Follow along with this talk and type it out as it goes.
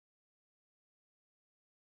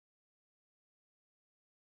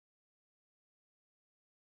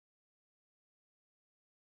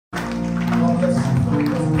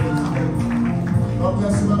God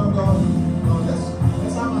bless you, man of God. God bless you.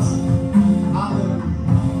 Let's have a seat. Hallelujah.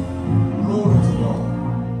 Glory to God.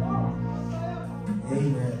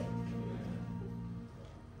 Amen.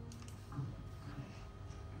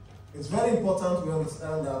 It's very important we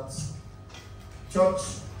understand that church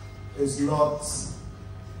is not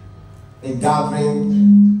a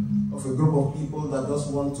gathering of a group of people that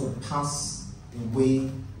just want to pass away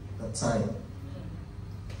the time.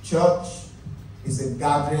 Church is a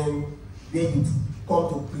gathering where you come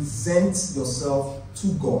to present yourself to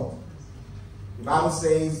God. The Bible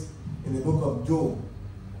says in the book of Job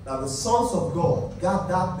that the sons of God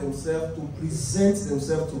gathered themselves to present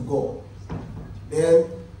themselves to God. Then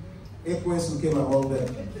Ejekwemu came among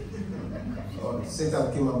them. Or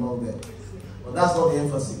Satan came among them. But that's not the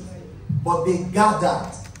emphasis. But they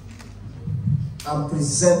gathered and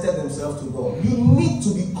presented themselves to God. You need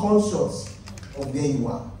to be conscious of where you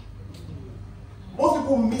are. Most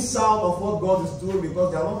people miss out of what God is doing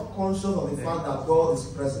because they are not conscious of the fact that God is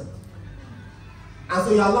present. And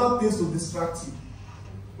so you allow things to distract you.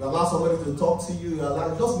 You allow somebody to talk to you.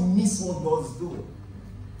 You just miss what God is doing.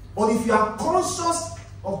 But if you are conscious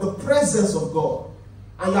of the presence of God,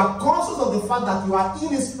 and you are conscious of the fact that you are in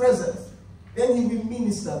His presence, then He will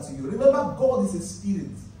minister to you. Remember, God is a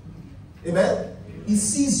spirit. Amen? He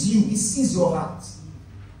sees you. He sees your heart.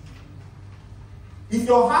 If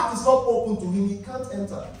your heart is not open to Him, He can't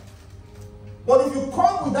enter. But if you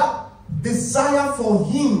come with that desire for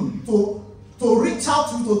Him to reach out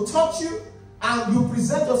to you, to touch you, and you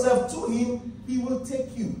present yourself to Him, He will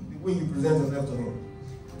take you the way you present yourself to Him.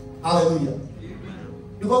 Hallelujah.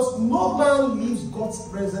 Because no man leaves God's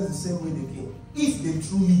presence the same way they came, if they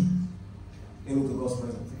truly came into God's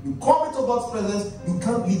presence. If you come into God's presence, you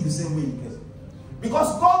can't live the same way you came.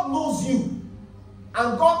 Because God knows you.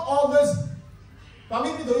 And God always,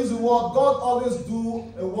 permit me to use the word, God always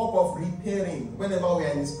do a work of repairing whenever we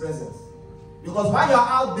are in His presence. Because while you are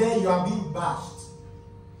out there, you are being bashed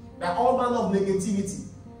by all manner of negativity.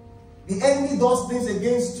 The enemy does things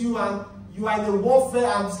against you, and you are in a warfare,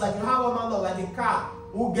 and it's like you have a man like a car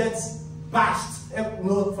who gets bashed,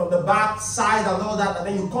 from the back side and all that, and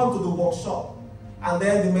then you come to the workshop, and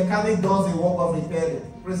then the mechanic does the work of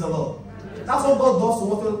repairing. Praise the Lord. That's what God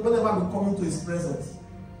does whenever we come into His presence.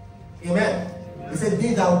 Amen. He said,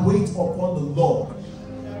 they that wait upon the Lord,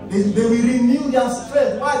 they will renew their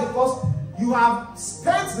strength. Why? Because you have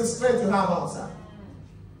spent the strength you have outside.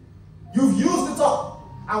 You've used it up.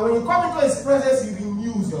 And when you come into His presence, He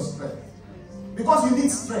renews your strength. Because you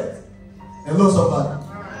need strength. Hello, somebody.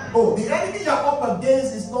 Oh, the enemy you're up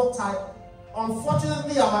against is not tired.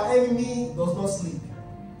 Unfortunately, our enemy does not sleep.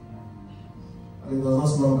 And he does not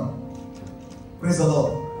slumber. Praise the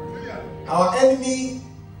Lord. Our enemy,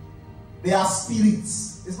 they are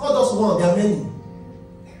spirits. It's not just one, they are many.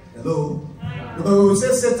 Hello. Because when we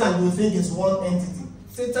say Satan, you will think it's one entity.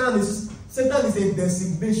 Satan is a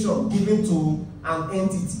designation given to an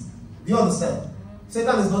entity. Do you understand?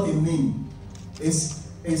 Satan is not a name. It's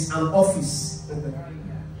an office.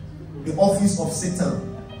 The office of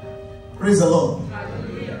Satan. Praise the Lord.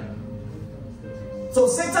 So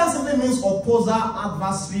Satan simply means opposer,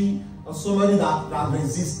 adversary, or somebody that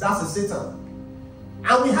resists. That's a Satan.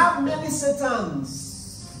 And we have many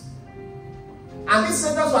Satans. And these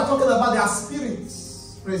Satans we are talking about, they are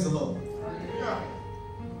spirits. Praise the Lord.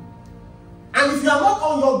 And if you are not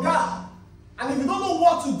on your guard, and if you don't know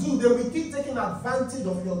what to do, they will keep taking advantage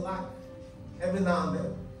of your life every now and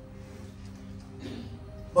then.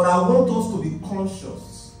 But I want us to be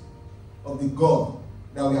conscious of the God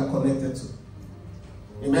that we are connected to.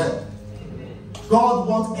 Amen. God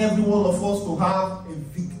wants every one of us to have a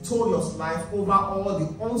victorious life over all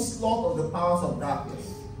the onslaught of the powers of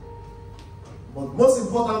darkness. But most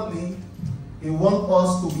importantly, He wants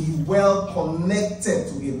us to be well connected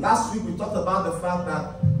to Him. Last week we talked about the fact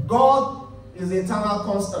that God is the eternal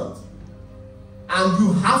constant. And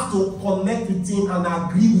you have to connect with Him and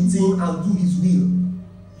agree with Him and do His will.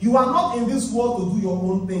 You are not in this world to do your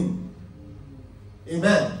own thing.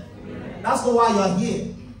 Amen. That's not why you are here.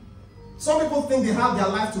 Some people think they have their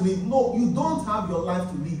life to live. No, you don't have your life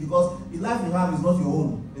to live because the life you have is not your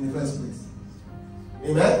own in the first place.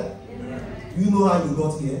 Amen? Do you know how you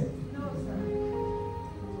got here?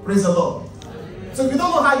 Praise the Lord. So if you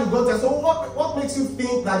don't know how you got there, so what makes you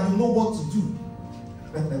think that you know what to do?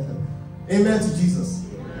 Amen to Jesus.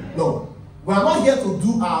 No. We are not here to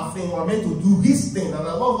do our thing. We are meant to do His thing. And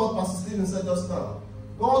I love what Pastor Stephen said just now.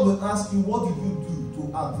 God will ask you, what did you do to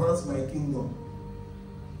advance my kingdom?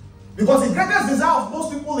 Because the greatest desire of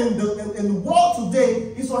most people in the world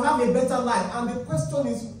today is to have a better life. And the question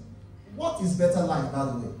is, what is better life, by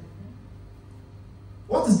the way?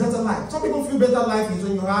 What is better life? Some people feel better life is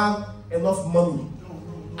when you have enough money.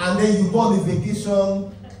 And then you go on a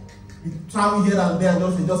vacation, you travel here and there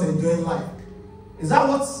and just enjoying life. Is that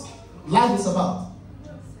what life is about?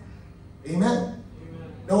 Amen?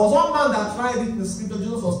 There was one man that tried it in the scripture.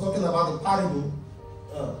 Jesus was talking about the parable.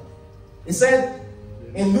 He said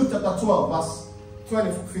in Luke chapter 12, verse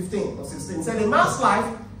 15 or 16, he said, a man's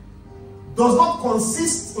life does not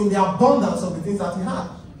consist in the abundance of the things that he had.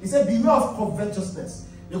 He said, beware of covetousness.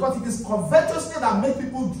 Because it is covetousness that makes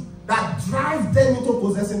people, that drive them into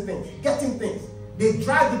possessing things, getting things. They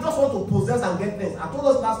just want to possess and get things. I told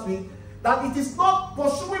us last week that it is not,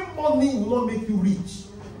 pursuing money will not make you rich.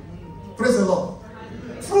 Praise the Lord.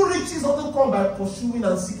 True riches often come by pursuing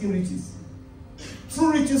and seeking riches.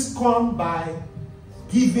 True riches come by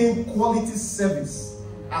giving quality service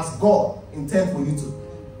as God intends for you to.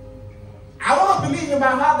 I want to believe in my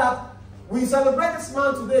heart that we celebrate this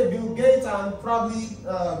man today, Bill Gates and probably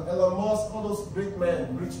Elon Musk, all those great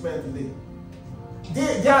men, rich men today.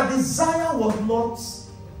 Their desire was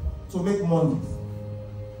not to make money.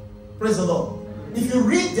 Praise the Lord. If you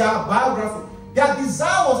read their biography, their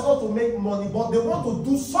desire was not to make money, but they want to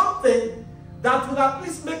do something that will at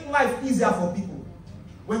least make life easier for people.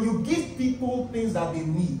 When you give people things that they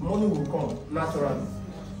need, money will come naturally.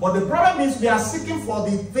 But the problem is we are seeking for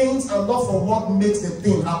the things and not for what makes the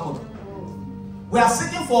thing happen. We are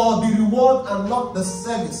seeking for the reward and not the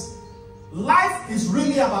service. Life is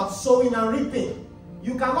really about sowing and reaping.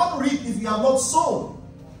 You cannot reap if you are not sown.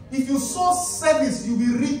 If you sow service, you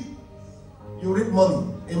will reap. You reap money.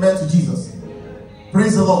 Amen to Jesus.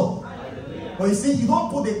 Praise the Lord. But you see, you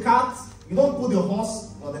don't put the cart, you don't put the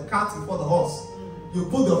horse or the cart before the horse. You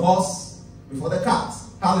put the horse before the cart.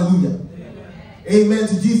 Hallelujah. Amen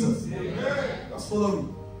to Jesus. Just follow me.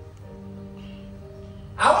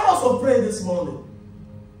 I want us to pray this morning,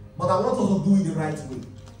 but I want us to do it the right way.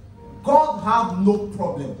 God have no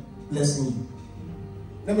problem blessing you.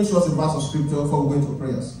 Let me show us a verse of scripture before we go into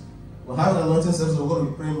prayers. We're having an anointing service, so we're going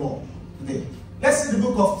to be praying more today. Let's see the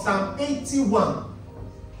book of Psalm 81,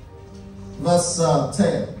 verse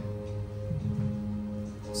 10.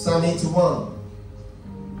 Psalm 81.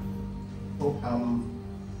 All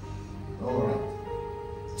right.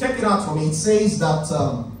 Check it out for me. It says that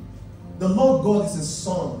the Lord God is a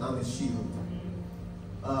sun and a shield.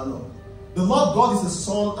 No. The Lord God is a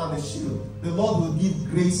sun and a shield. The Lord will give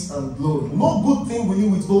grace and glory. No good thing will He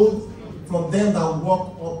withhold from them that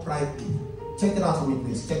walk uprightly. Check it out for me,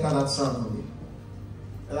 please. Check out that psalm for me.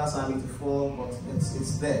 That's Psalm 84, but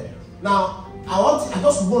it's there. Now, I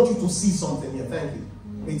just want you to see something here. Thank you.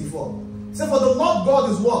 84. Say, for the Lord God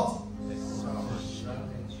is what?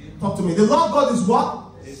 Talk to me. The Lord God is what?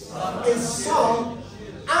 A sun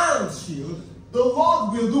and shield. The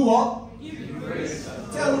Lord will do what? Give you grace.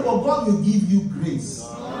 Tell me what God will give you grace.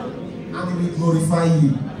 And He will glorify you.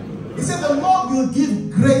 He said the Lord will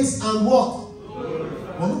give grace and what?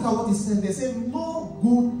 But look at what He said. They said no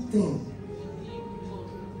good thing.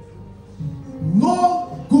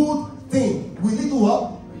 No good thing. Will He do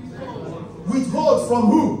what? Withhold from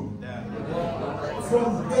who?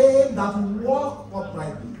 From them that walk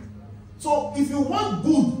uprightly. So if you want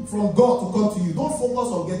good from God to come to you, don't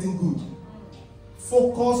focus on getting good.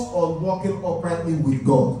 Focus on walking uprightly with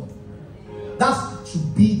God. That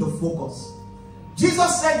should be the focus.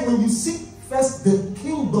 Jesus said when you seek first the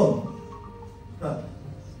kingdom,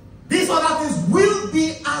 these other things will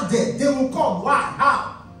be added. They will come. Why?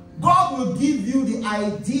 How? God will give you the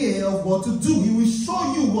idea of what to do. He will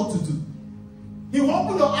show you what to do. He will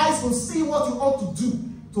open your eyes to see what you ought to do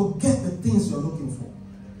to get the things you're looking for.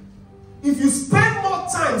 If you spend more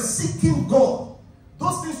time seeking God,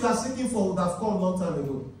 those things you are seeking for would have come a long time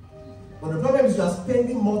ago. But the problem is you are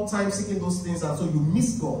spending more time seeking those things, and so you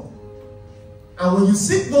miss God. And when you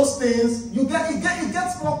seek those things, it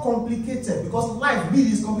gets more complicated, because life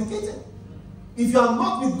really is complicated. If you are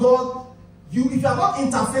not with God, if you are not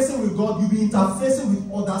interfacing with God, you'll be interfacing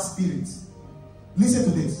with other spirits. Listen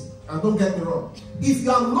to this, and don't get me wrong. If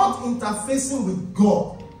you are not interfacing with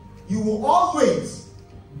God, you will always,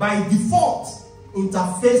 by default,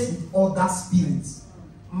 interface with other spirits.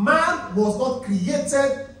 Man was not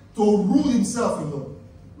created to rule himself alone.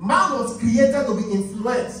 Man was created to be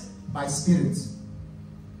influenced by spirits.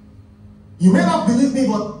 You may not believe me,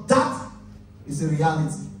 but that is a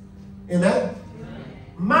reality. Amen?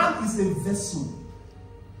 Man is a vessel.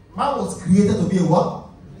 Man was created to be a what?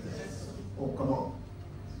 Oh, come on.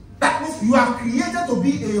 That means you are created to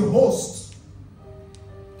be a host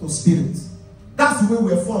to spirits. That's the way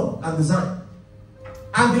we are formed and designed.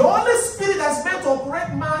 And the only spirit that's meant to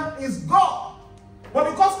operate man is God. But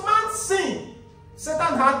because man sinned,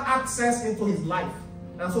 Satan had access into his life.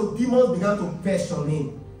 And so demons began to perch on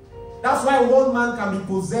him. That's why one man can be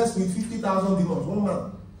possessed with 50,000 demons. One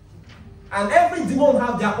man. And every demon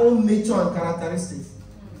have their own nature and characteristics.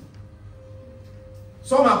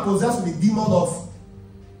 Some are possessed with the demon of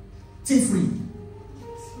thievery.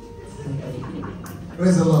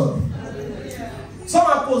 Praise the Lord. Some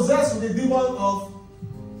are possessed with the demon of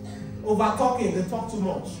over-talking. They talk too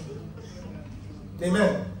much.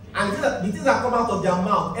 Amen. And the things that come out of their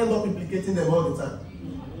mouth end up implicating them all the time.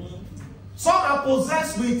 Some are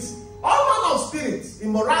possessed with all manner of spirits,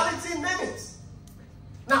 immorality, name it.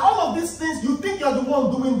 Now, all of these things, you think you're the one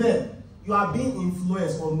doing them. You are being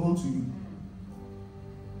influenced unknown to you.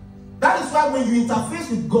 That is why when you interface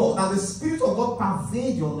with God and the Spirit of God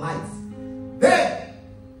pervades your life, then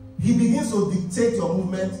He begins to dictate your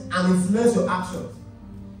movement and influence your actions.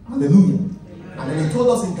 Hallelujah. And then He told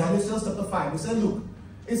us in Galatians chapter 5, He said, look,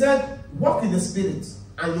 He said, walk in the Spirit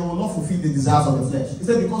and you will not fulfill the desires of the flesh. He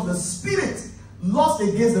said, because the Spirit lusts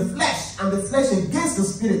against the flesh and the flesh against the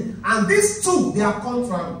Spirit. And these two, they are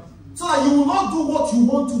contrary. So that you will not do what you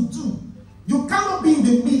want to do. You cannot be in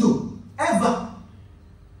the middle, ever.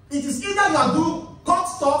 It is either you are doing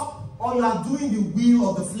God's stuff or you are doing the will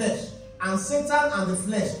of the flesh. And Satan and the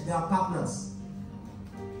flesh, they are partners.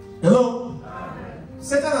 Hello?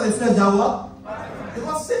 Satan and the flesh, they are what?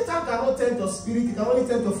 Because Satan cannot tempt your spirit, he can only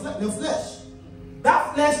tempt your flesh.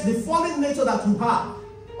 That flesh, the fallen nature that you have,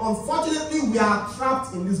 unfortunately, we are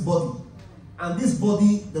trapped in this body. And this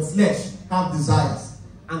body, the flesh, have desires.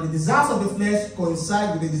 And the desires of the flesh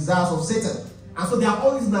coincide with the desires of Satan. And so they are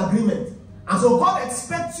always in agreement. And so God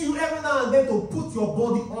expects you every now and then to put your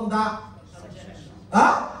body under.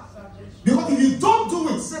 Huh? Because if you don't do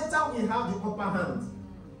it, Satan will have the upper hand.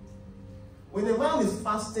 When a man is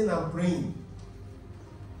fasting and praying,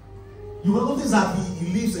 you will notice that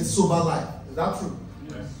he lives a sober life. Is that true?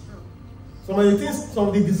 Yes. Some of the things, some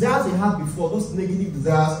of the desires he had before, those negative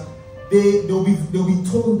desires, they'll be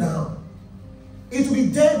toned down. It will be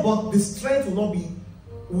there, but the strength will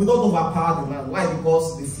not overpower the man. Why?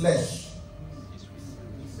 Because the flesh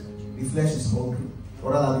is hungry,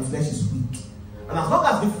 or rather the flesh is weak. And as long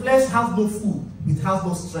as the flesh has no food, it has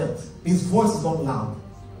no strength. His voice is not loud.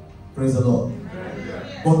 Praise the Lord.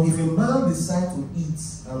 But if a man decides to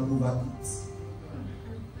eat and overeat,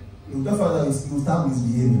 he will start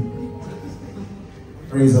misbehaving.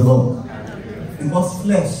 Praise the Lord. Because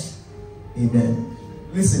flesh, amen.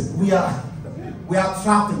 Listen, we are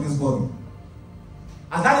trapped in this body.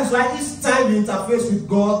 And that is why each time you interface with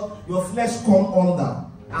God, your flesh comes under.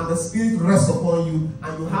 And the Spirit rests upon you,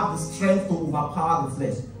 and you have the strength to overpower the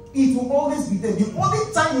flesh. It will always be there. The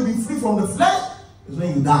only time you'll be free from the flesh is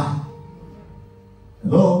when you die.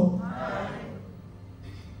 Hello?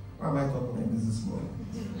 Why am I talking like this morning?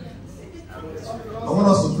 I want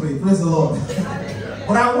us to pray. Praise the Lord.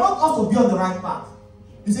 But I want us to be on the right path.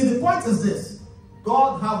 You see, the point is this.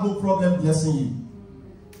 God has no problem blessing you.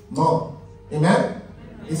 No. Amen?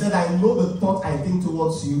 He said, I know the thought I think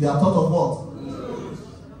towards you. They are thought of what?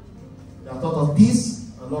 They are thought of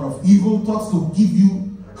peace, a lot of evil, thoughts to give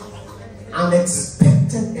you an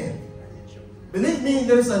expected end. Believe me,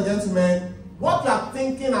 ladies and gentlemen, what you are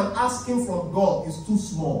thinking and asking from God is too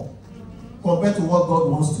small compared to what God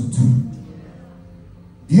wants to do.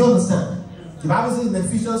 Do you understand? The Bible says in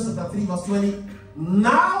Ephesians chapter 3 verse 20,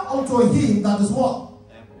 now unto him that is what?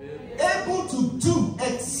 Able to do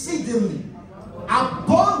exceedingly,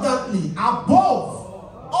 abundantly,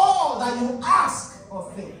 above all that you ask or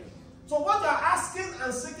think. So what you are asking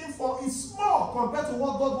and seeking for is small compared to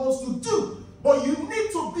what God wants to do. But you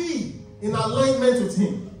need to be in alignment with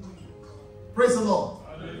him. Praise the Lord.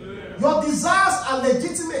 Hallelujah. Your desires are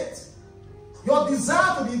legitimate. Your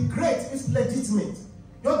desire to be great is legitimate.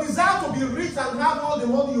 Your desire to be rich and have all the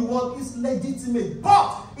money you want is legitimate.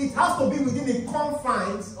 But it has to be within the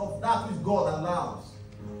confines of that which God allows.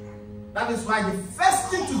 That is why the first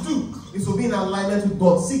thing to do is to be in alignment with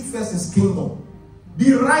God. Seek first his kingdom.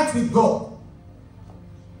 Be right with God.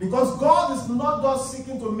 Because God is not just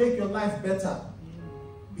seeking to make your life better.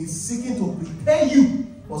 He's seeking to prepare you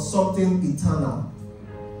for something eternal.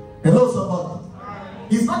 Hello, somebody.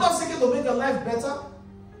 He's not just seeking to make your life better,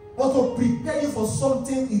 but to prepare you for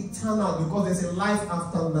something eternal, because there's a life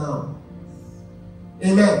after now.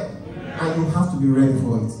 Amen. And you have to be ready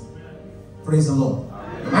for it. Praise the Lord.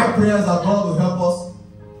 My prayer is that God will help us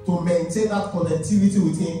to maintain that connectivity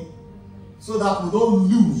with him, so that we don't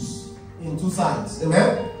lose in two sides.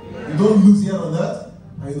 Amen? You don't lose here on earth,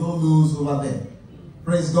 and you don't lose over there.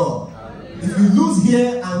 Praise God. If you lose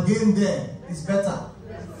here and gain there, it's better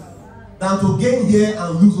than to gain here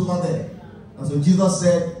and lose over there. And so Jesus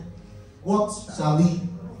said, what shall we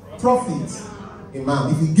profit Amen.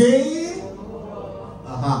 If you gain,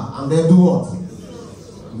 and then do what?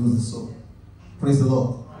 Lose the soul. Praise the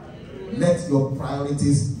Lord. Let your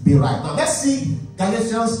priorities be right. Now let's see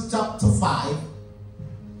Galatians chapter 5.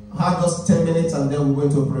 I have just 10 minutes and then we go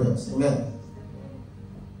into prayers. Amen.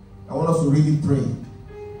 I want us to really pray.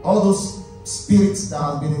 All those spirits that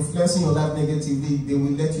have been influencing your life negatively, they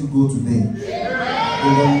will let you go today.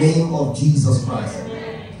 In the name of Jesus Christ.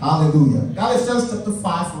 Hallelujah. Galatians chapter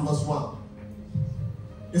 5 from verse 1.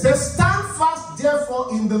 It says, stand fast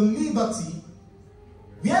therefore in the liberty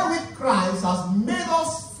wherewith Christ has made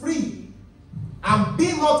us free, and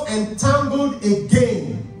be not entangled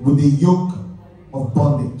again with the yoke of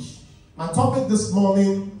bondage. My topic this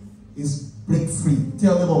morning is break free.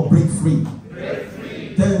 Tell them all, break free. Break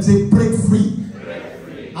free. Tell them, say break free. Break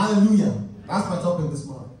free. Hallelujah. That's my topic this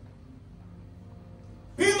morning.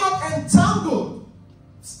 Be not entangled.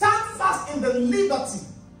 Stand fast in the liberty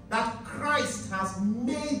that Christ has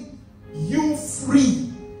made you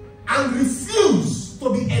free, and refuse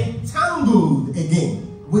to be entangled again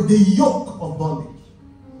with the yoke of bondage.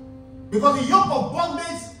 Because the yoke of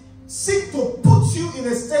bondage seeks to put you in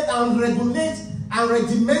a state and regulate and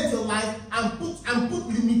regiment your life and put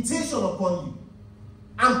limitation upon you.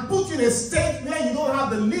 And put you in a state where you don't have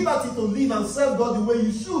the liberty to live and serve God the way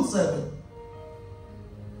you should serve Him.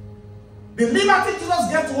 The liberty Jesus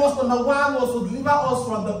gave to us, number one, was to deliver us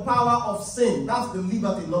from the power of sin. That's the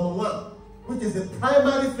liberty, number one, which is the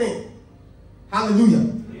primary thing. Hallelujah.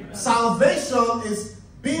 Amen. Salvation is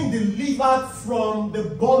being delivered from the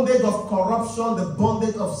bondage of corruption, the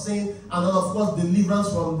bondage of sin, and then of course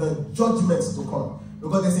deliverance from the judgments to come.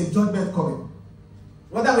 Because there's a judgment coming.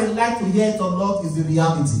 Whether we like to hear it or not is the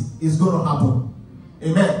reality. It's going to happen.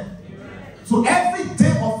 Amen. Amen. So every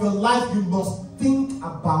day of your life you must think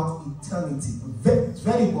about eternity. It's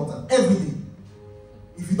very important. Every day.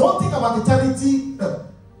 If you don't think about eternity,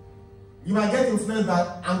 you might get influenced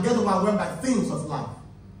by and get overwhelmed by things of life.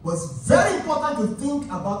 But it's very important to think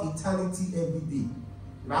about eternity every day.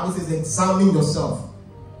 The Bible says, examine yourself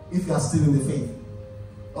if you are still in the faith.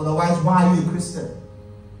 Otherwise, why are you a Christian?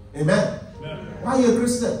 Amen. Amen. Why are you a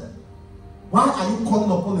Christian? Why are you calling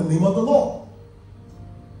upon the name of the Lord?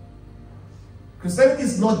 Christianity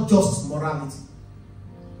is not just morality.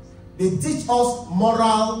 They teach us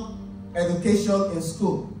moral education in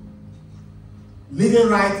school. Living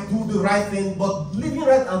right, do the right thing, but living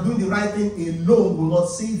right and doing the right thing alone will not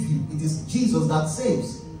save you. It is Jesus that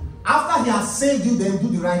saves. After He has saved you, then do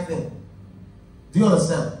the right thing. Do you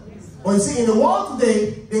understand? But you see, in the world today,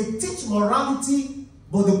 they teach morality,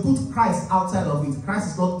 but they put Christ outside of it.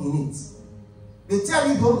 Christ is not in it. They tell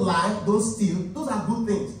you don't lie, don't steal. Those are good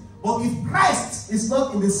things. But if Christ is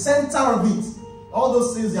not in the center of it, all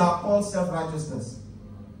those things, they are called self-righteousness.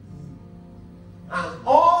 And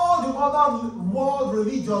all the other world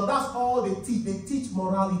religion, that's all they teach. They teach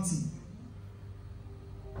morality.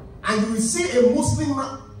 And you will see a Muslim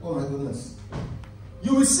man, oh my goodness.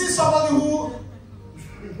 You will see somebody who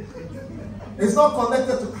is not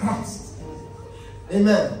connected to Christ.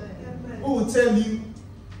 Amen. Who will tell you,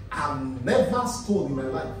 I've never stole in my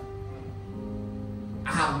life.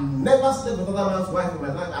 I have never slept with another man's wife in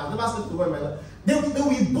my life. I've never slept with one in my life. They will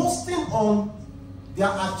be boasting on their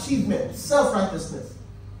achievement, self-righteousness.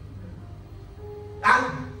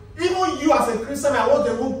 And even you as a Christian, I want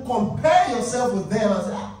them to compare yourself with them and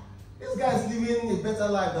say, this guy is living a better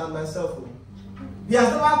life than myself. He has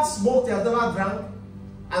never smoked, he has never drank.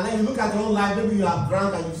 And then you look at your own life, maybe you have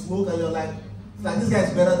drunk and you smoke and you're like, this guy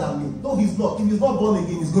is better than me. No, he's not. If he's not born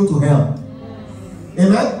again, he's going to hell.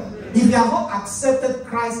 Amen? If he has not accepted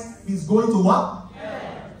Christ, he's going to what?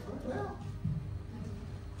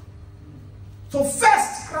 So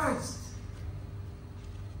first, Christ.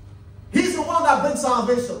 He's the one that brings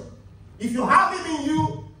salvation. If you have Him in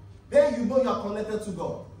you, then you know you are connected to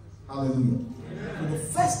God. Hallelujah. So the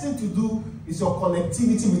first thing to do is your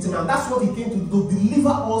connectivity with Him. And that's what He came to do. Deliver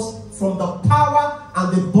us from the power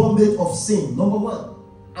and the bondage of sin. Number one.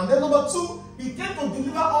 And then number two, He came to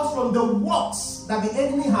deliver us from the works that the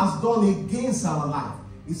enemy has done against our life.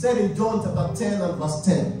 He said in John chapter 10 and verse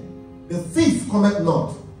 10, the thief cometh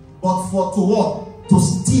not, but for to what? To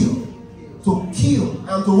steal, to kill,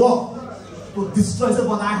 and to what? To destroy. He said,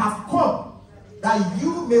 but I have come that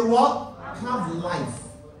you may what? Have life.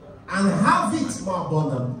 And have it more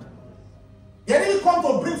abundantly. The enemy come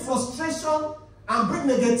to bring frustration and bring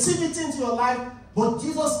negativity into your life, but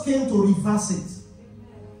Jesus came to reverse it.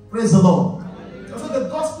 Praise the Lord. So the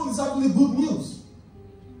gospel is actually good news.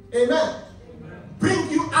 Amen.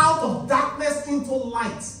 Bring you out of darkness into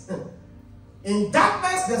light. In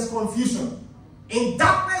darkness, there's confusion. In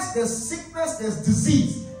darkness, there's sickness, there's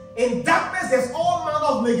disease. In darkness, there's all manner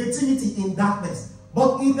of negativity in darkness.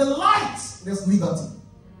 But in the light, there's liberty.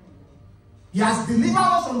 He has delivered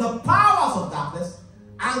us from the powers of darkness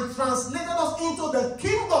and translated us into the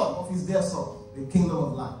kingdom of his dear son, the kingdom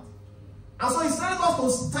of light. And so he sent us to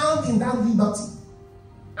stand in that liberty.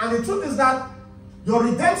 And the truth is that your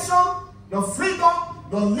redemption, your freedom,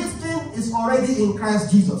 your lifting is already in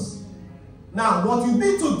Christ Jesus. Now, what you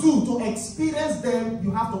need to do to experience them,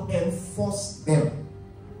 you have to enforce them.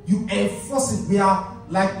 You enforce it. We are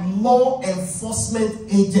like law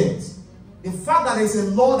enforcement agents. The fact that there is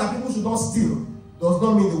a law that people should not steal does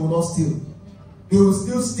not mean they will not steal. They will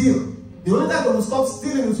still steal. The only time they will stop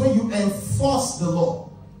stealing is when you enforce the law.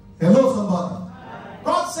 Hello, somebody.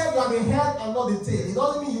 God said you are the head and not the tail. It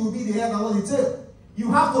doesn't mean you will be the head and not the tail.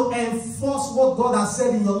 You have to enforce what God has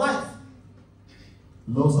said in your life.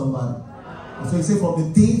 Hello, somebody. And so he said, from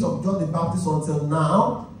the days of John the Baptist until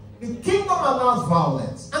now, the kingdom allows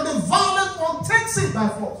violence, and the violent one takes it by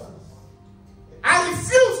force. I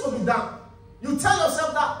refuse to be done. You tell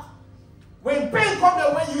yourself that. When pain comes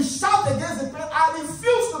your way, you shout against the pain. I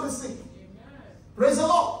refuse to be sick. Praise the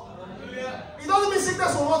Lord. It doesn't mean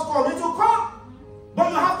sickness will not come. It will come.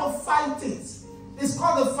 But you have to fight it. It's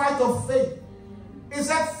called the fight of faith. It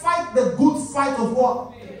said, fight the good fight of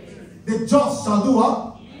what? The just shall do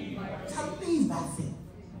what? Shall live by faith.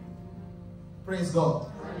 Praise God.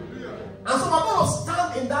 And so we're going to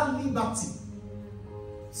stand in that liberty.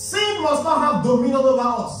 Sin must not have dominion over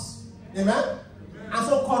us. Amen? And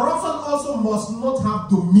so corruption also must not have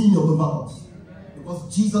dominion over us.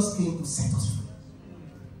 Because Jesus came to set us free.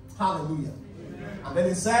 Hallelujah. And then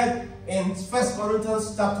he said in 1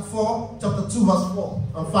 Corinthians chapter 4, chapter 2, verse 4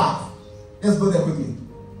 and 5. Let's go there quickly.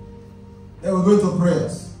 Then we're going to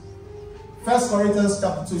prayers. 1 Corinthians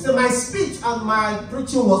chapter 2. He said, my speech and my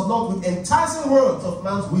preaching was not with enticing words of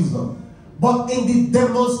man's wisdom, but in the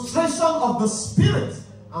demonstration of the Spirit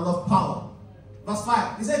and of power. Verse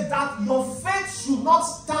 5. He said that your faith should not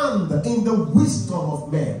stand in the wisdom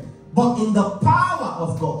of men, but in the power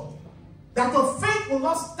of God. That your faith will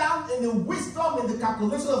not stand in the wisdom, in the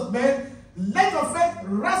calculation of men. Let your faith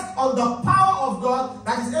rest on the power of God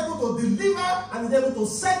that is able to deliver and is able to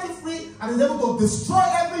set you free and is able to destroy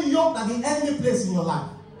every yoke that the enemy places in your life.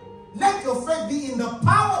 Let your faith be in the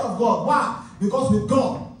power of God. Why? Because with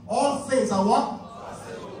God, all things are what?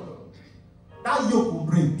 That yoke will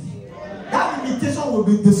break. That limitation will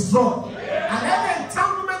be destroyed. And every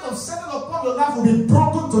entanglement of Satan upon your life will be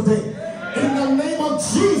broken today. In the name of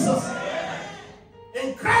Jesus.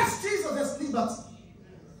 In Christ Jesus, there's liberty.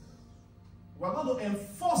 We're going to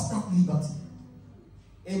enforce that liberty.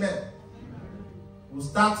 Amen. We'll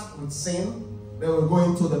start with sin, then we'll go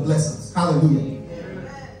into the blessings. Hallelujah.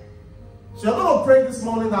 So you're going to pray this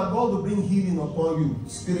morning that God will bring healing upon you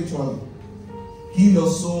spiritually. Heal your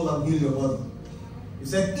soul and heal your body. He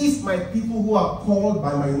said, if my people who are called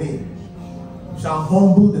by my name shall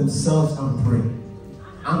humble themselves and pray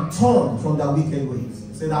and turn from their wicked ways,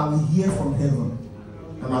 he said, I will hear from heaven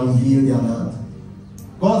and I will heal their land.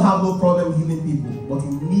 God has no problem healing people, but he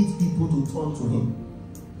needs people to turn to him.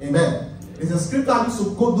 Amen. It's a scripture I used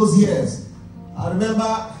to quote those years. I remember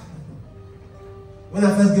when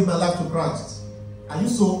I first gave my life to Christ, I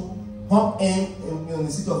used to hop in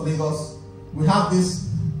the city of Lagos. We have these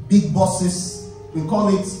big buses. We call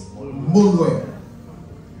it Molue.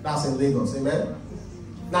 That's in Lagos. Amen.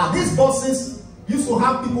 Now these buses used to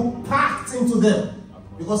have people packed into them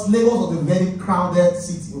because Lagos was a very crowded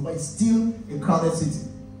city, but it's still a crowded city.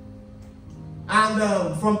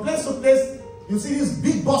 And from place to place, you see these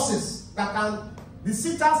big buses that can, the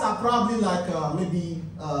seaters are probably like maybe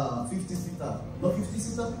 50 seater, not 50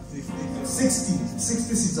 seater?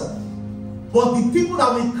 60 seater. But the people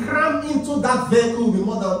that will cram into that vehicle will be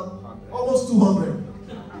more than almost 200.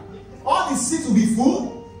 All the seats will be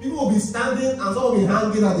full, people will be standing, and some will be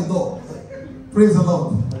hanging at the door. Praise the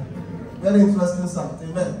Lord. Very interesting sight.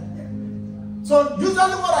 Amen. So usually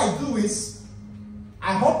what I do is,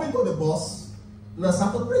 I hop into the bus, and I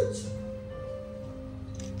start to preach.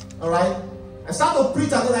 Alright? I start to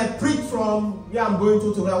preach and then I preach from where I'm going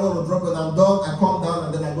to where I want to drop. When I'm done, I come down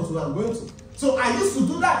and then I go to where I'm going to. So I used to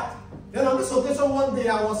do that. Then on this occasion one day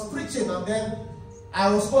I was preaching and then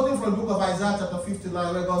I was quoting from the book of Isaiah chapter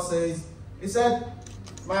 59 where God says, he said,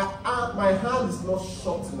 my hand is not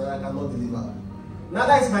short that I cannot deliver.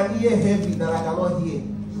 Neither is my ear heavy that I cannot hear.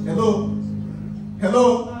 Hello?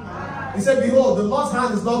 Hello? He said, behold, the Lord's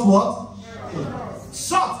hand is not what?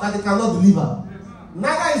 Short that it cannot deliver.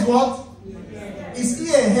 Neither is what? His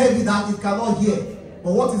ear heavy that it cannot hear.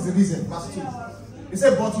 But what is the reason? Verse 2. He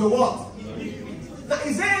said, but your what? Now,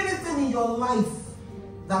 is there anything in your life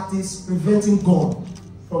that is preventing God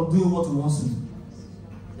from doing what he wants to do.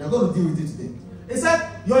 You're going to deal with it today. He said,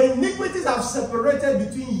 your iniquities have separated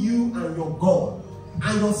between you and your God,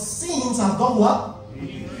 and your sins have done what?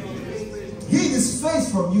 Hid his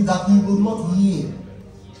face from you that he will not hear.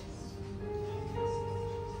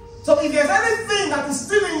 So if there's anything that is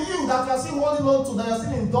still in you that you are still holding on to, that you are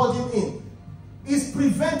still indulging in, is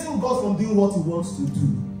preventing God from doing what he wants to do.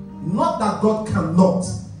 Not that God cannot,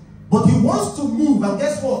 but he wants to move. And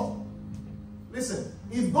guess what? Listen,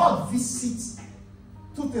 if God visits,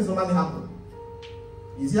 two things normally happen.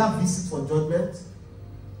 Is either visit for judgment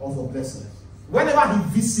or for blessing. Whenever he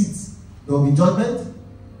visits, there will be judgment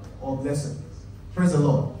or blessing. Praise the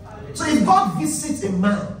Lord. So if God visits a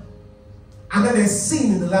man, and then there's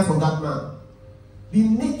sin in the life of that man, the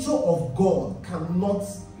nature of God cannot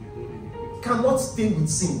stay with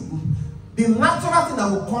sin. The natural thing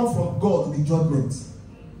that will come from God will be judgment.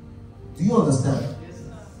 Do you understand?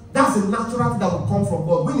 That's the natural thing that will come from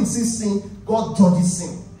God. When he sees sin, God judges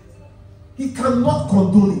sin. He cannot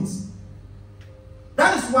condone it.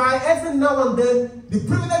 That is why every now and then, the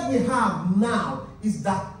privilege we have now is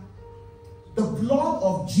that the blood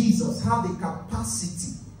of Jesus has the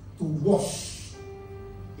capacity to wash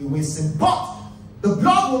away sin. But the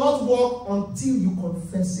blood will not work until you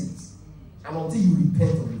confess it and until you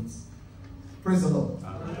repent of it. Praise the Lord.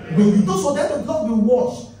 Amen. When you do so, then the blood will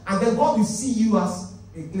wash, and then God will see you as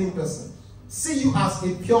a clean person, see you as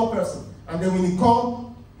a pure person, and then when he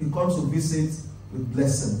comes to visit with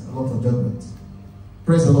blessing and not for judgment.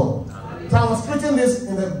 Praise the Lord. Amen. So I was preaching this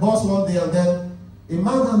in the bus one day, and then a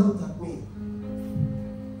man looked at me.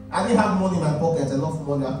 I didn't have money in my pocket, enough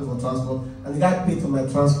money I paid for transport, and the guy paid for my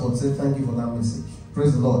transport, said thank you for that message.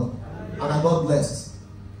 Praise the Lord. And I got blessed.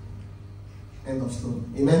 End of story.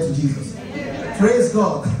 Amen to Jesus. Amen. Praise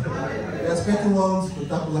God. You're expecting one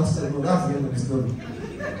spectacular story. No, that's the end of the story.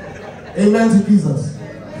 Amen to Jesus.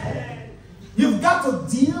 You've got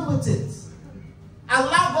to deal with it.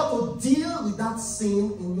 Allow God to deal with that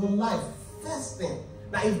sin in your life. First thing.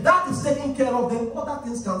 Now, if that is taken care of, then other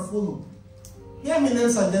things can follow. Hear me,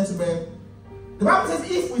 ladies and gentlemen. The Bible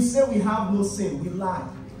says, if we say we have no sin, we lie.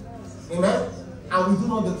 Amen? And we do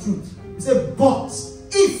not the truth. He said, but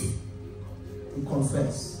if we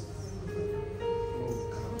confess.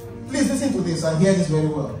 Please listen to this and hear this very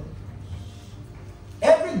well.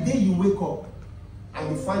 Every day you wake up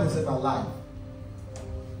and you find yourself alive,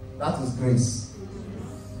 that is grace.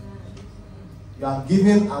 You are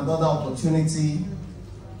given another opportunity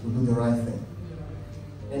to do the right thing.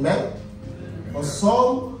 Amen? But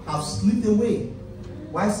some have slipped away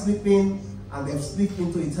while sleeping, and they've slipped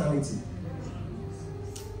into eternity.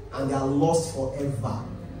 And they are lost forever.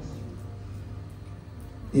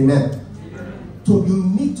 Amen. So you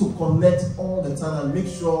need to connect all the time and make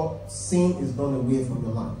sure sin is done away from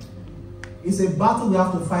your life. It's a battle we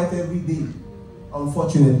have to fight every day,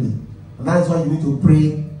 unfortunately. And that is why you need to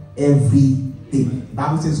pray every day. The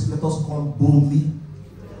Bible says, let us come boldly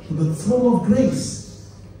to the throne of grace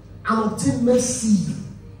and obtain mercy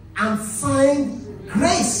and find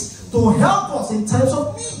grace to help us in times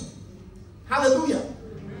of need. Hallelujah.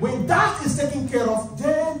 When that is taken care of,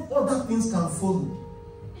 then other things can follow.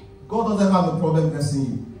 God doesn't have a problem blessing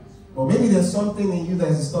you. But maybe there's something in you that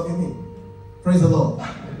is stopping him. Praise the Lord.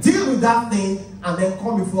 Deal with that thing and then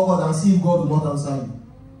come before God and see if God will not answer you.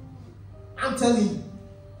 I'm telling you.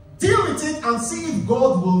 Deal with it and see if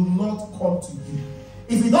God will not come to you.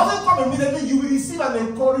 If he doesn't come immediately, you will receive an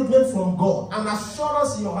encouragement from God, an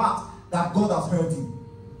assurance in your heart that God has heard you.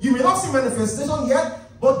 You may not see manifestation yet,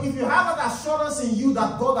 but if you have that assurance in you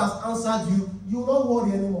that God has answered you, you will not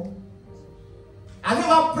worry anymore. Have you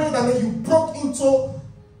ever prayed and then you broke into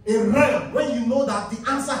a realm when you know that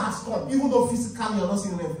the answer has come, even though physically you're not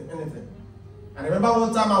seeing anything? I remember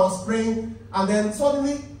one time I was praying, and then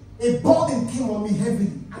suddenly a burden came on me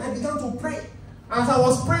heavily, and I began to pray. As I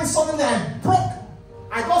was praying, suddenly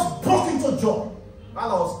I just broke into joy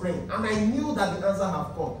while I was praying, and I knew that the answer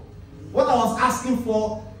had come. What I was asking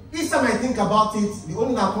for, each time I think about it, the only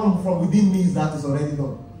thing that comes from within me is that it's already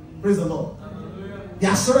done. Praise the Lord.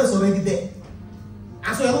 The assurance is already there.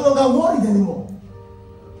 And so you're no longer worried anymore.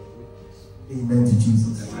 Amen to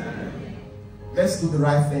Jesus. Amen. Let's do the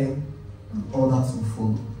right thing, and all that will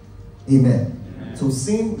follow. Amen. Amen. So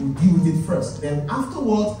sin, we deal with it first. Then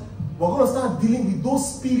afterwards, we're going to start dealing with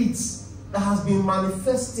those spirits that has been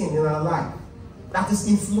manifesting in our life, that is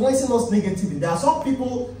influencing us negatively. There are some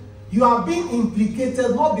people, you are being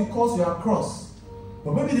implicated not because you are cross,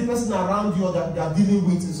 but maybe the person around you that you are dealing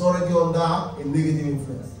with is already under a negative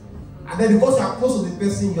influence. And then because you are close to the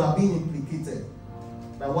person, you are being implicated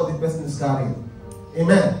by what the person is carrying.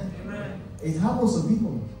 Amen. Amen. It happens to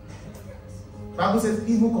people. The Bible says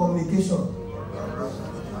evil communication.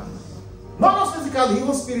 Not just physically,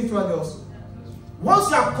 even spiritually also. Once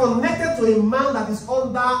you are connected to a man that is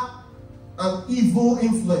under an evil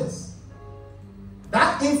influence,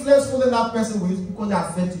 that influence following that person will equally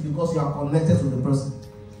affect you because you are connected to the person.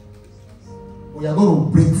 We are going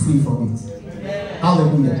to break free from it. Amen.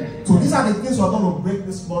 Hallelujah. So these are the things we are going to break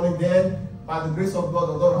this morning. Then, by the grace of God,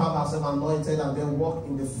 we're going to have ourselves anointed and then walk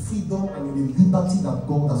in the freedom and in the liberty that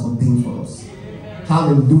God has ordained for us.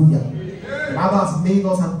 Hallelujah. The Bible has made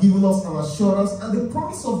us and given us an assurance, and the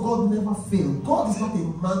promise of God will never fail. God is not a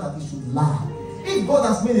man that he should lie. If God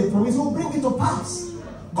has made a promise, he will bring it to pass.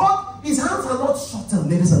 God, his hands are not shortened,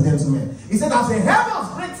 ladies and gentlemen. He said, as the heavens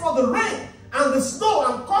bring forth the rain and the snow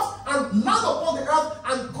and land upon the earth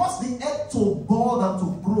and cause the earth to bud and to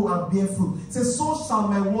grow and bear fruit. He says, so shall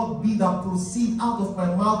my word be that proceed out of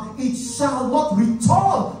my mouth. It shall not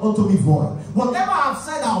return unto me void. Whatever I have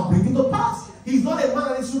said, I will bring it to pass. He's not a man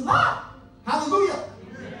that he should lie. Hallelujah.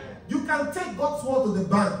 You can take God's word to the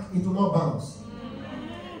bank. It will not bounce.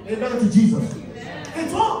 Amen to Jesus.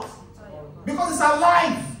 It won't. Because it's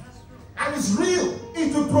alive. And it's real.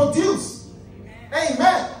 It will produce.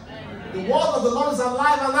 Amen. The word of the Lord is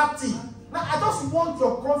alive and active. Now, I just want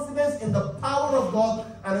your confidence in the power of God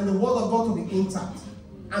and in the word of God to be intact.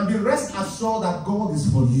 And be rest assured that God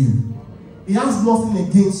is for you. He has nothing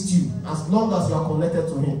against you as long as you are connected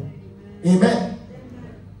to him. Amen.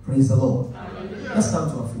 Praise the Lord. Let's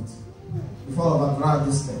stand to our feet before I drive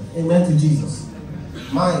this thing. Amen to Jesus.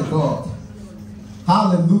 My God.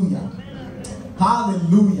 Hallelujah.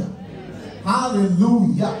 Hallelujah.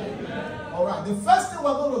 Hallelujah. All right. The first thing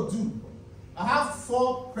we're going to do, I have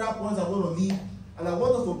 4 prayer points I'm going to lead, and I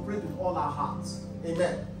want us to pray with all our hearts.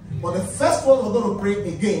 Amen. But the first one we're going to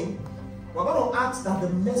pray again, we're going to ask that the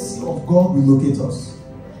mercy of God will locate us.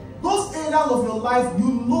 Those areas of your life,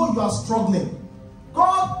 you know you are struggling.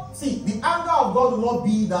 God, see, the anger of God will not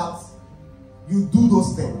be that you do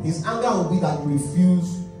those things. His anger will be that you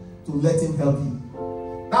refuse to let him help you.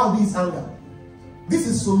 That will be his anger. This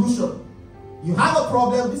is solution. You have a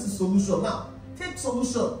problem, this is solution. Now, take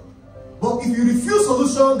solution. But if you refuse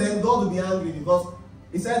solution, then God will be angry because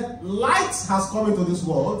he said, light has come into this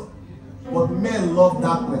world, but men love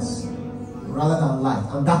darkness rather than light.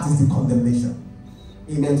 And that is the condemnation.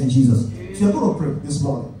 Amen to Jesus. So you're going to pray this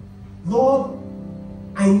morning. Lord,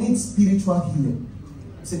 I need spiritual healing.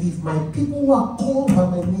 He said, if my people who are called by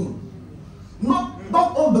my name, not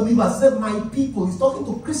unbelievers, said my people, he's talking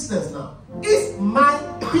to Christians now. If my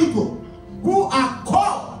people who are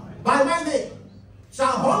called by my name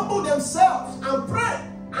shall humble themselves and pray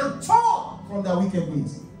and turn from their wicked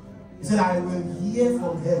ways, he said, I will hear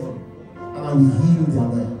from heaven and I will heal their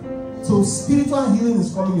land. So spiritual healing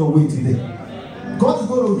is coming your way today. God is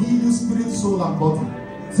going to heal you spirit, soul, and body.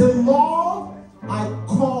 Say, Lord, I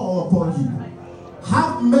call upon you.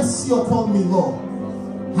 Have mercy upon me, Lord.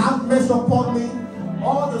 Have mercy upon me.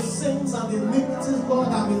 All the sins and iniquities, Lord,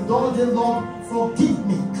 I'm indulging, Lord, forgive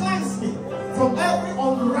me. Cleanse me from every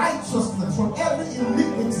unrighteousness, from every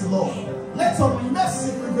iniquity, Lord. Let your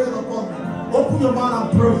mercy prevail upon me. Open your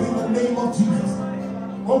mouth and pray in the name of Jesus.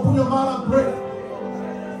 Open your mouth and pray.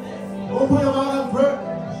 Open your mouth and pray.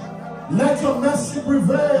 Let your mercy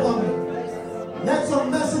prevail on me. Let your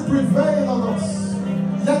mercy prevail on us.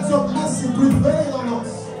 Let your mercy prevail on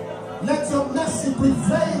us. Let your mercy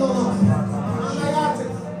prevail on us.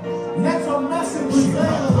 Let your mercy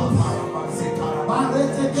prevail on us.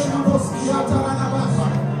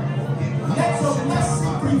 Let your mercy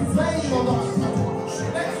prevail on us.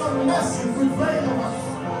 Let your mercy prevail on us.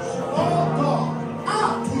 Oh God.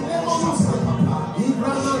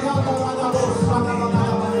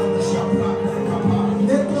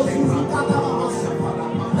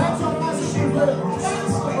 Let your mercy prevail.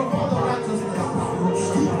 Cleanse us from all the righteousness.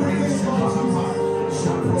 Deep within, Lord Jesus.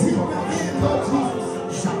 Deep within, Lord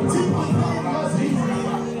Jesus. Deep within, Lord Jesus.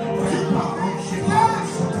 Yes.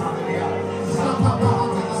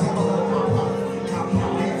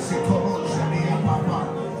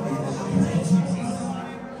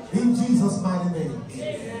 In Jesus' mighty name.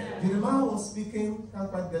 Jeremiah was speaking, can't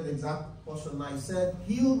quite get the exact portion now. He said,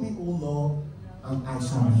 heal me, O Lord, and I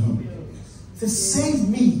shall be healed. He said, save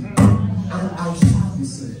me, and I shall be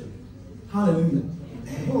saved. Hallelujah.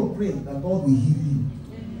 I'm going to pray that God will heal you.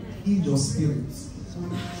 Heal your spirit.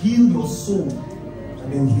 Heal your soul.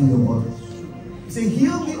 And then heal your body. He said,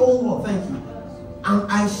 heal me, O Lord, thank you.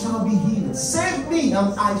 And I shall be healed. Save me,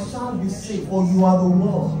 and I shall be saved. For you are the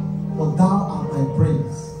one, for thou art my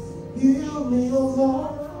praise. Heal me, O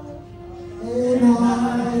Lord, and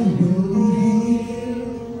I will be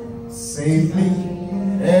healed. Save me,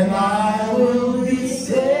 and I will be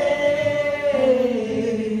saved.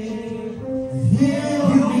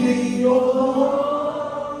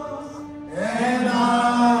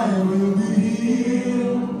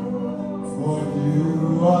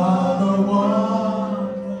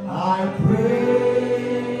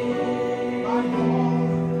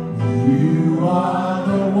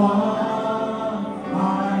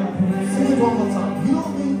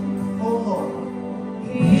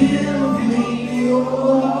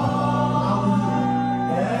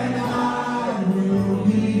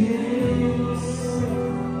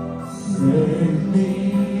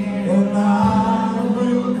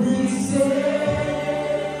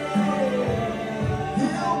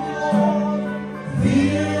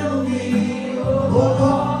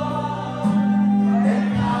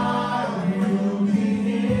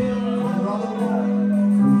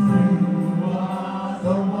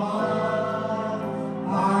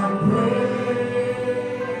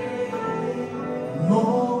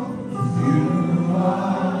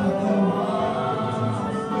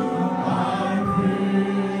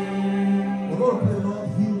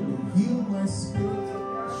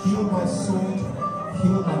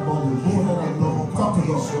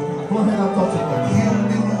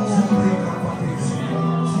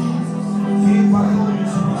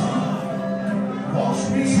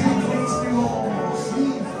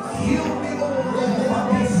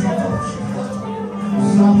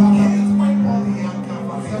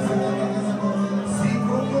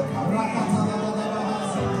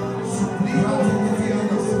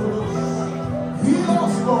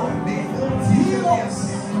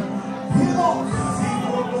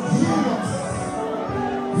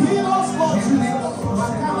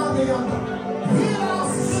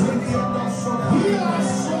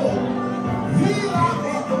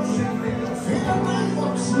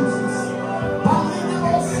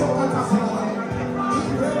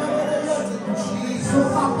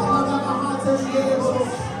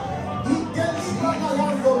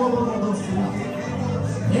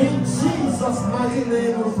 In Jesus' mighty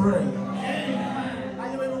name we pray.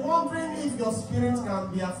 And you may be wondering if your spirit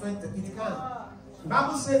can be affected. It can. The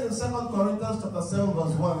Bible says in 2 Corinthians chapter 7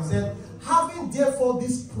 verse 1, it said, having therefore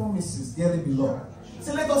these promises, dearly beloved,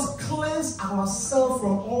 so let us cleanse ourselves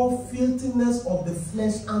from all filthiness of the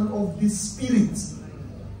flesh and of the spirit,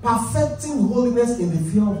 perfecting holiness in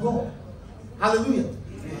the fear of God. Hallelujah.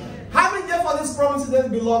 Having therefore these promises, dearly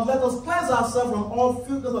beloved, let us cleanse ourselves from all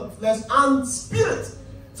filthiness of the flesh and spirit.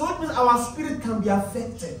 So it means our spirit can be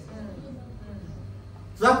affected.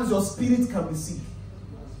 So that means your spirit can be sick.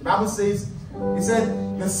 The Bible says, it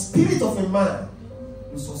said, the spirit of a man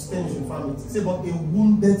will sustain his infirmity. It said, but a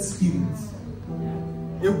wounded spirit.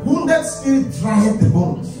 A wounded spirit drieth the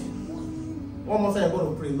bones. One more time, I'm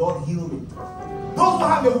going to pray, Lord, heal me. Those who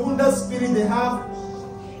have a wounded spirit, they have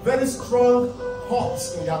very strong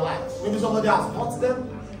hurts in their lives. Maybe somebody has hurt them,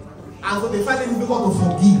 and so they find it difficult to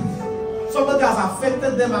forgive. Somebody has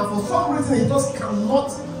affected them, and for some reason they just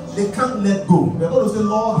cannot, they can't let go. They're going to say,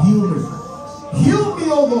 Lord, heal me. Heal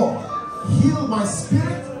me, O Lord. Heal my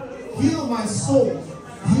spirit, heal my soul,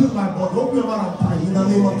 heal my body. Open your mouth and pray in the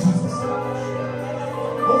name of Jesus.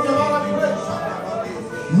 Open your mouth and pray.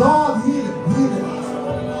 Lord, heal it, heal it.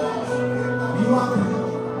 You are the healer.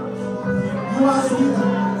 You are the healer.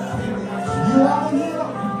 You are the healer.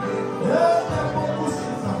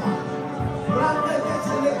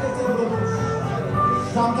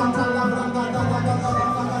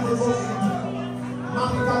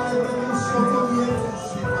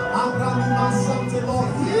 Lord,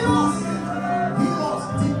 heal us. Heal us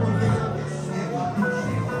deep within.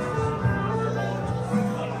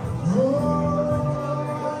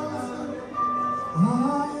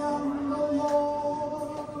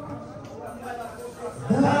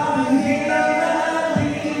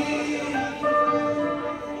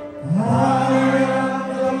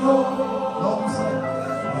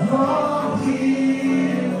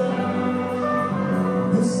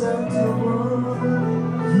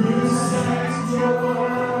 You sent your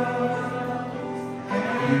word.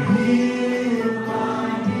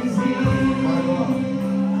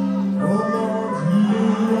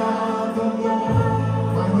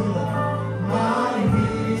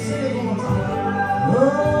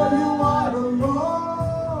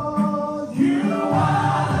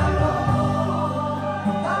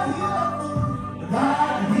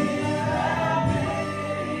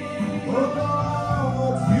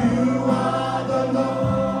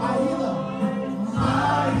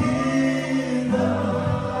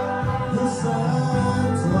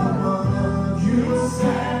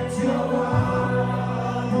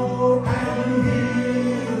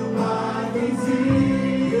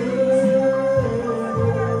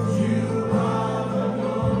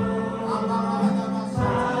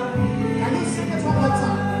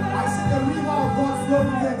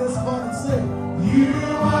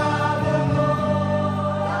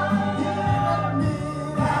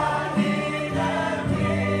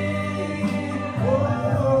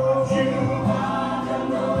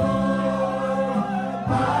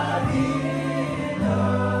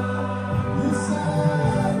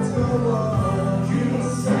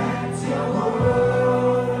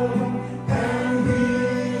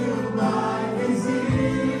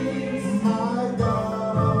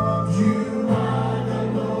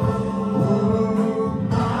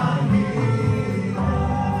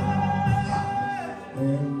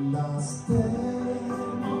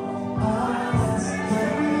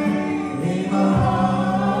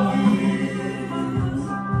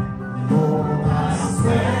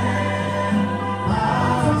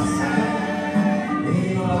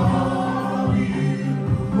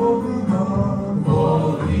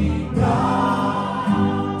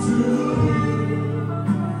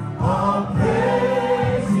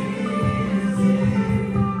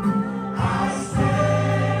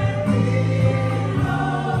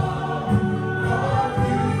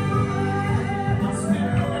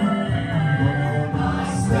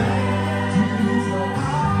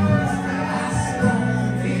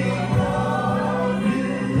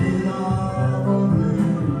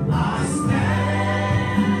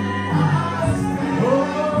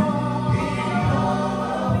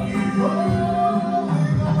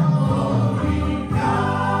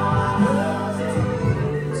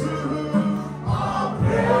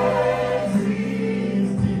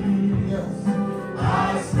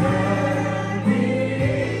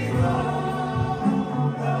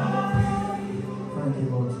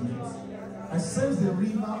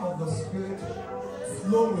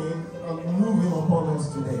 doing and moving upon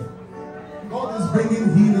us today. God is bringing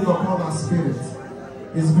healing upon our spirit.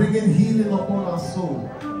 He's bringing healing upon our soul.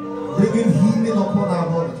 Bringing healing upon our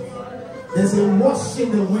body. There's a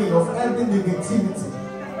washing away of every negativity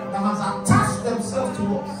that has attached themselves to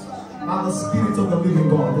us by the Spirit of the living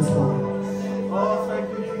God this morning. Oh, thank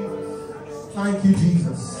you, Jesus. Thank you,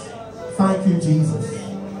 Jesus. Thank you, Jesus.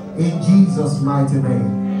 In Jesus' mighty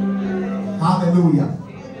name. Hallelujah.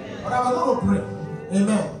 But I'm going to pray.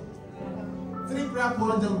 Amen. 3 prayer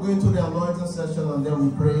points, then we're going to the anointing session, and then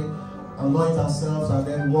we pray, anoint ourselves, and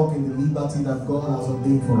then walk in the liberty that God has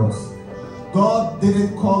ordained for us. God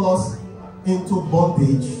didn't call us into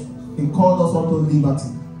bondage. He called us unto liberty.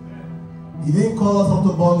 He didn't call us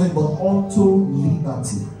unto bondage, but unto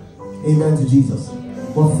liberty. Amen to Jesus.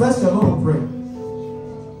 But first, you're going to pray.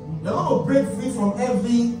 You're going to break free from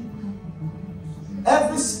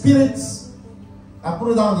every spirit. I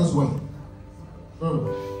put it down this way.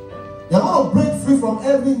 You're going to break free from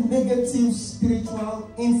every negative spiritual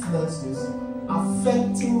influences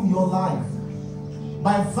affecting your life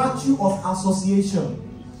by virtue of association.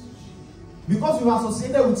 Because you are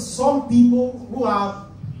associated with some people who are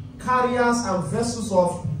carriers and vessels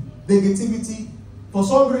of negativity, for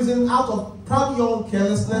some reason, out of probably your own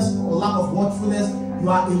carelessness or lack of watchfulness, you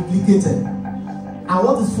are implicated. And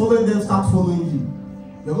what is following them starts following you.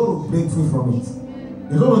 You're going to break free from it.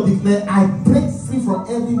 You're going to declare, I break free from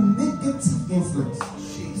every negative influence.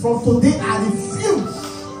 From today, I refuse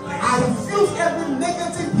every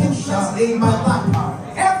negative influence in my life.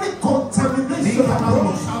 Every contamination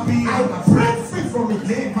around me, I break free from it.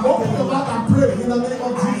 Open your mouth and pray in the name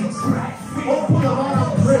of Jesus. Open your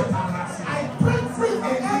mouth and pray. I break free from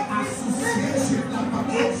every association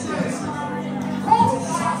influence. Cause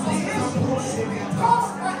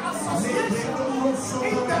by association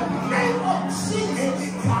in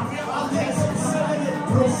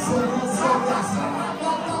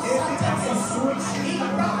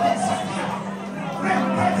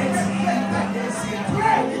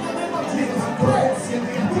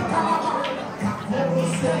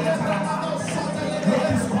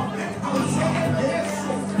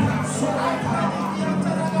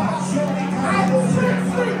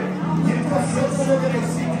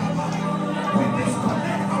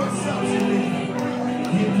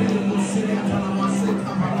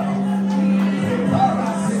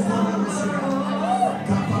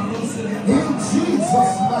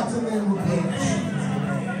the name of Jesus.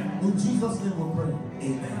 In Jesus' name we pray.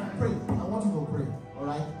 Amen. Pray. I want you to pray.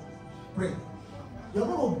 Alright? Pray. You're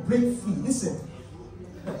going to break free. Listen.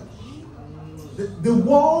 The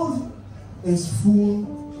world is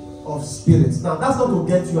full of spirits. Now, that's not to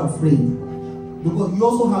get you afraid. Because you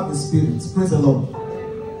also have the spirits. Praise the Lord.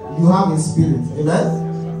 You have a spirit. Amen?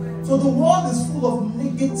 So the world is full of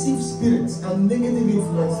negative spirits and negative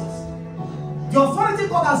influences. The authority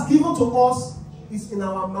God has given to us is in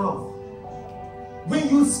our mouth. When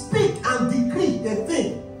you speak and decree a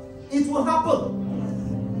thing, it will happen.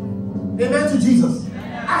 Amen to Jesus.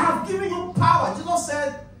 I have given you power. Jesus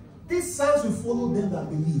said, these signs will follow them that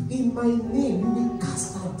believe. In my name, you will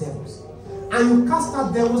cast out devils. And you cast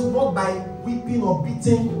out devils not by whipping or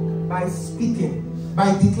beating, by speaking,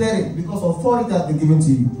 by declaring, because authority has been given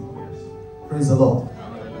to you. Praise the Lord.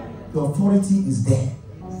 The authority is there.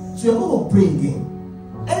 So you're going to pray again.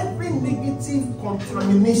 Every negative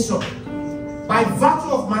contamination by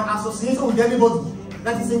virtue of my association with anybody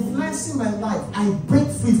that is influencing my life, I break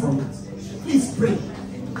free from it. Please pray.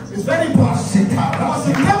 It's very important. Because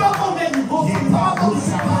you never know where you go from.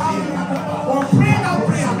 Or pray now,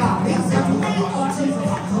 pray now. It's the name of Jesus.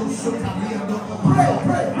 Pray,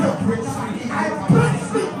 pray, pray. I break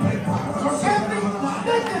free from every name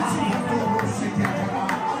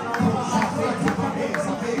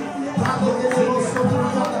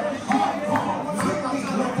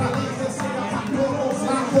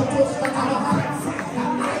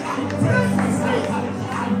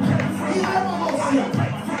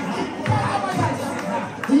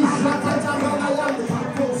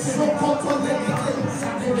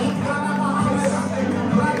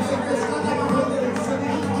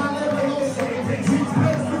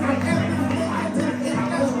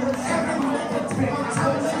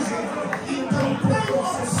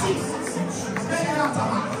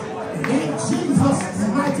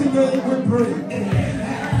we pray.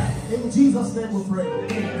 In Jesus' name we pray.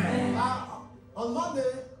 On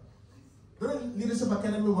Monday, during Leadership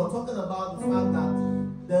Academy, we were talking about the fact that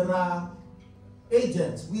there are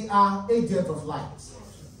agents. We are agents of light.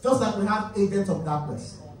 Just like we have agents of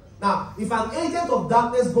darkness. Now, if an agent of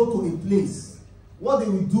darkness go to a place, what they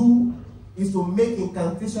will do is to make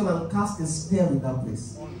incantation and cast a spell in that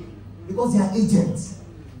place. Because they are agents.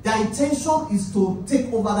 Their intention is to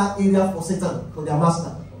take over that area for Satan, for their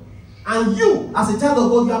master. And you, as a child of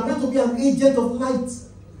God, you are meant to be an agent of light.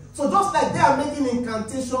 So just like they are making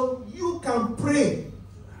incantation, you can pray.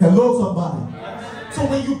 Hello, somebody. So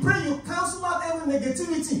when you pray, you cancel out every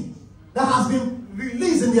negativity that has been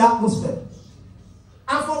released in the atmosphere.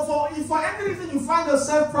 And for any reason you find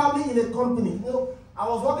yourself probably in a company. You know, I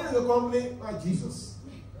was working in a company, Jesus,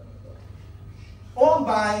 owned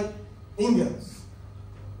by Indians.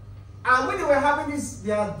 And when they were having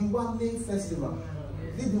their Diwali festival,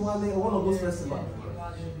 Diwali, one of those festivals,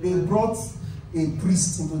 they brought a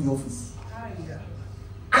priest into the office.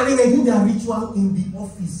 And they were doing their ritual in the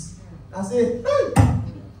office. I said, hey,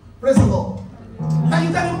 praise the Lord. And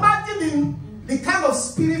you can imagine the kind of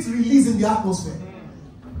spirit released in the atmosphere.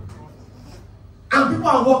 And people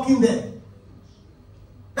are walking there.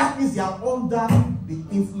 That means they are under the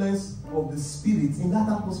influence of the spirit in that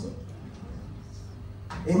atmosphere.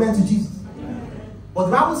 Amen to Jesus. But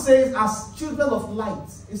the Bible says, as children of light,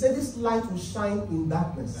 it said this light will shine in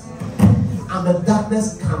darkness. And the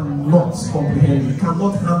darkness cannot comprehend it,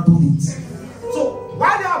 cannot handle it. So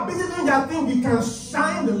while they are busy doing their thing, we can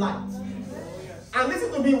shine the light. And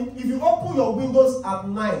listen to me, if you open your windows at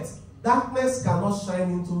night, darkness cannot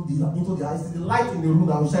shine into the eyes. It's the light in the room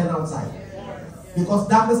that will shine outside. Because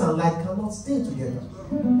darkness and light cannot stay together.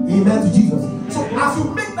 Amen to Jesus. So as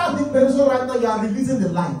you make that declaration right now, you are releasing the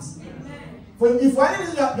light. If for any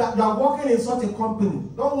reason you are working in such a company,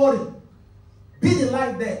 don't worry. Be the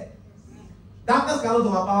light there. Darkness cannot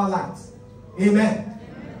overpower light. Amen.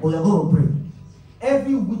 But you're going to pray.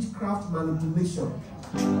 Every witchcraft manipulation,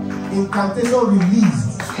 incantation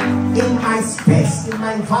released in my space, in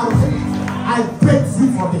my environment, I break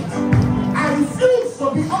free from it. I refuse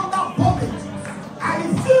to be under bondage. I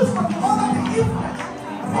refuse to be under the influence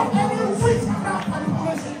of any witchcraft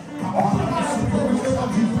manipulation. Only God has the name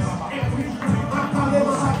of Jesus.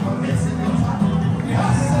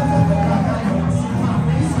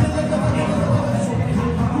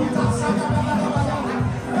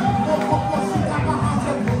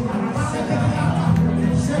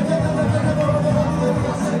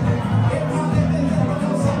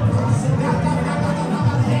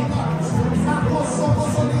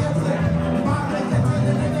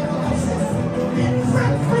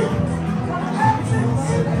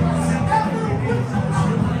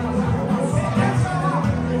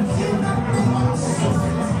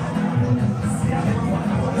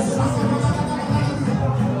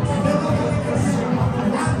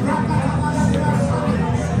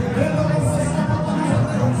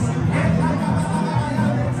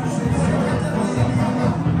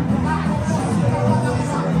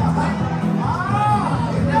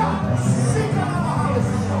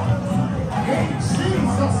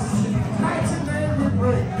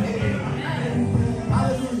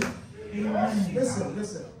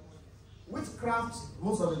 Listen. Witchcraft,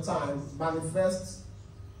 most of the time, manifests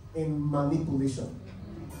in manipulation.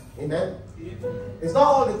 Amen? It's not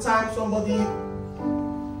all the time somebody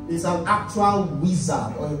is an actual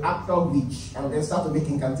wizard or an actual witch and then start to make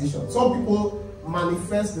incantations. Some people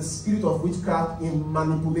manifest the spirit of witchcraft in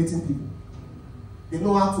manipulating people. They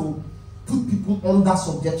know how to put people under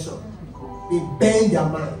subjection. They bend their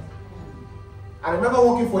mind. I remember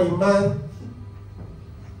working for a man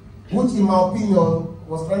which, in my opinion,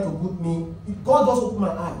 was trying to put me. God just opened my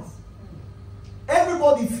eyes.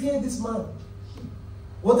 Everybody feared this man.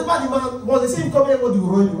 Whatever the man was, the same company, everybody would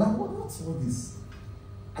roll you. Like, what's all this?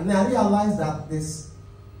 And then I realized that there's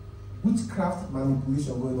witchcraft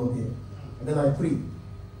manipulation going on here. And then I prayed.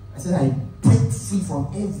 I said, I break free from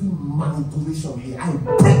every manipulation here. I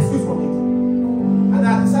break free from it. And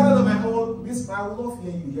I decided on my own, this I will not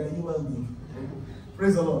fear you. You're a human being.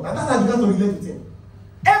 Praise the Lord. And that's how I began to relate with him.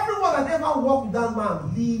 Everyone that ever walked with that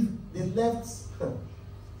man, they left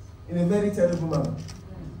in a very terrible manner.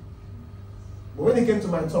 But when it came to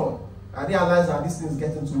my turn, I realized that this thing is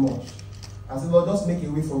getting too much. I said, Lord, just make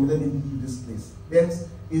a way for me, let me leave this place. Then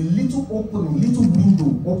a little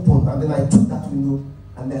window opened, and then I took that window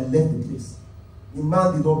and then left the place. The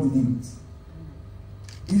man did not believe it.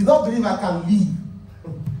 He did not believe I can leave.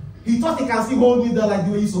 He thought he can still hold me down like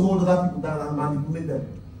the way he used to hold other people down and manipulate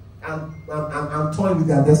them. And toy with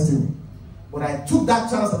their destiny. But I took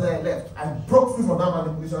that chance and then I left. I broke free from that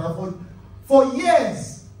manipulation. And for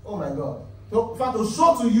years, oh my God. So, in fact, to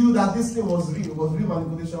show to you that this thing was real, it was real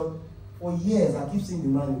manipulation. For years, I keep seeing the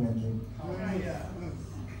man in my dream.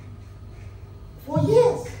 For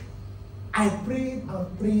years, I prayed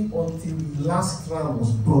and prayed until the last strand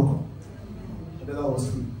was broken. And then I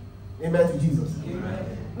was free. Amen to Jesus.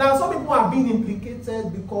 Amen. Now, some people are being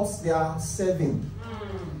implicated because they are serving.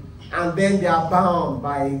 and then they are bound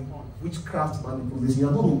by witchcraft manipulation. You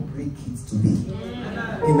are going to break it today.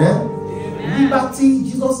 Amen? Liberty,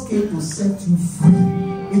 Jesus came to set you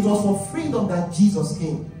free. It was for freedom that Jesus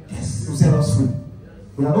came. Yes, to set us free.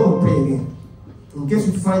 We are going to pray again. In case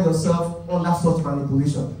you find yourself under such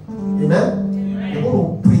manipulation. Amen? You're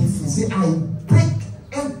going to pray. Say, I break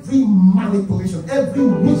every manipulation, every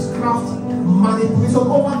witchcraft manipulation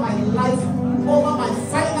over my life, over my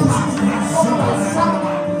finances, over my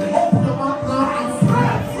family. Open your mouth now and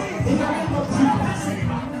pray. In the name of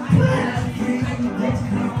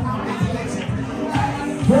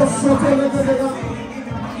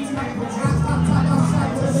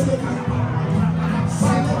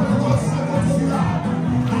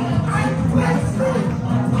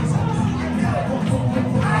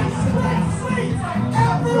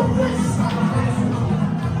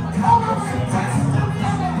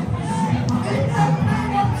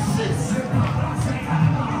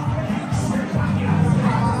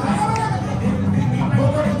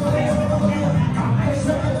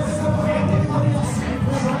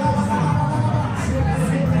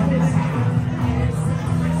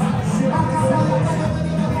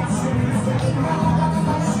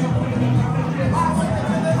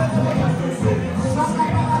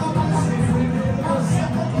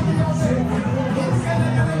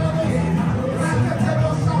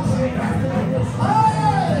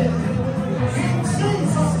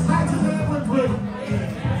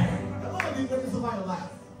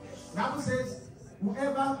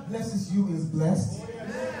blesses you is blessed.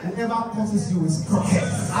 Whoever curses you is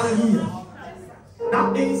cursed. Hallelujah.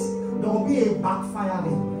 That means there will be a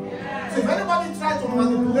backfiring. So if anybody tries to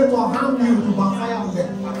manipulate or harm you, to backfire on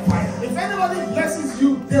them. If anybody blesses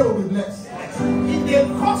you, they will be blessed. If they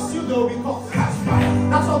curse you, they will be cursed.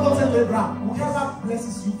 That's what God said to Abraham. Whoever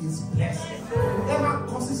blesses you is blessed. Whoever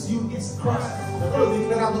curses you is cursed. They're going to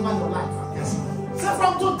declare that over your life. Yes. So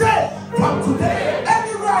from today,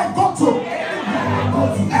 anywhere I go to,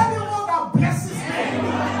 anyone that blesses me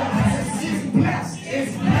is blessed.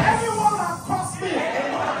 Anyone that curses me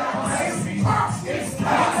is cursed. In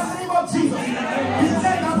the name of Jesus,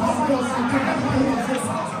 declare that over yourself.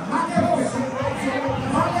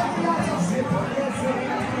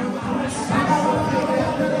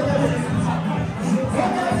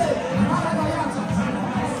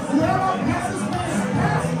 Whoever blesses me is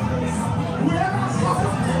blessed. Whoever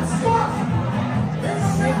curses me is cursed. In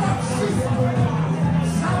the name of Jesus.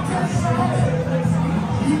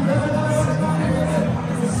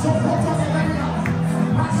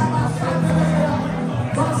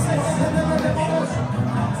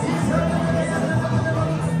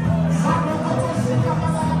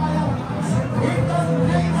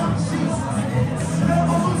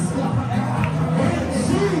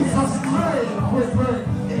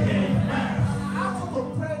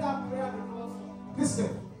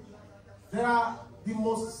 Listen, there are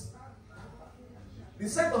the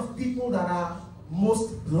set of people that are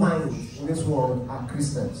most blind in this world are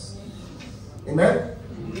Christians. Amen?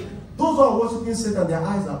 Those who are worshiping Satan, their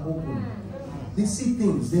eyes are open. They see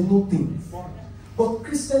things, they know things. But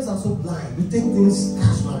Christians are so blind, we take things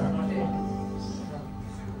casual.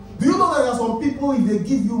 Do you know that there are some people, if they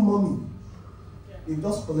give you money, they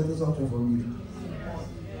just collect something from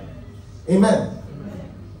you? Amen?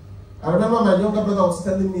 I remember my younger brother was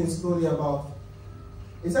telling me a story about,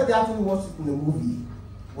 he said they actually watched it in a movie,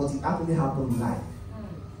 but it actually happened live.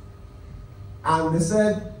 And they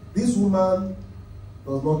said, this woman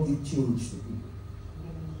does not give change to people.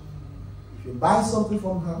 If you buy something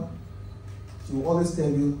from her, she will always tell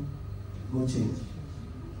you, no change.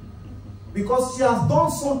 Because she has done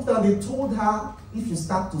something and they told her, if you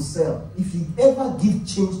start to sell, if you ever give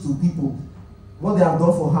change to people, what they have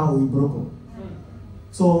done for her will be broken.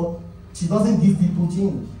 So she doesn't give people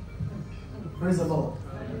change. Praise the Lord.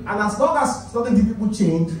 And as long as she doesn't give people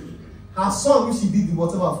change, her son, which she did the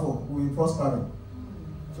whatever for, will be prospering.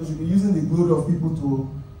 So she'll be using the glory of people to.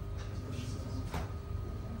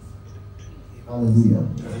 Hallelujah.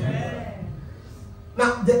 Yeah.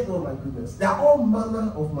 Now, oh my goodness, there are all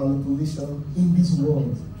manner of manipulation in this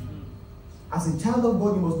world. As a child of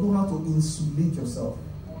God, you must know how to insulate yourself.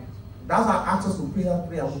 That's why I asked us to pray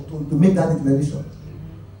to make that declaration.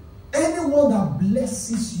 Anyone that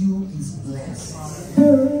blesses you is blessed.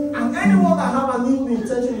 And anyone that have an evil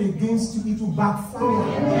intention against you, it will backfire.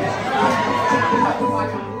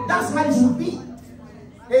 That's how it should be.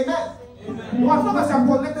 Amen. But as long as you are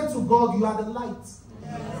connected to God, you are the light.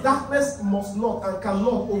 Darkness must not and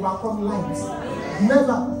cannot overcome light.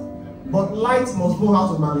 Never. But light must know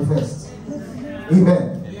how to manifest.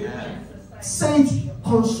 Amen. Say it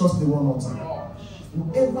consciously one more time.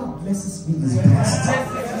 Whoever blesses me is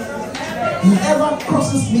blessed. Whoever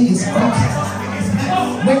crosses me is crossed.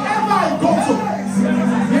 Wherever I go to,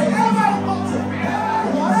 wherever I go to,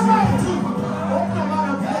 whatever I do, open your mouth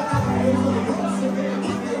and pray that in the name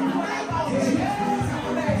of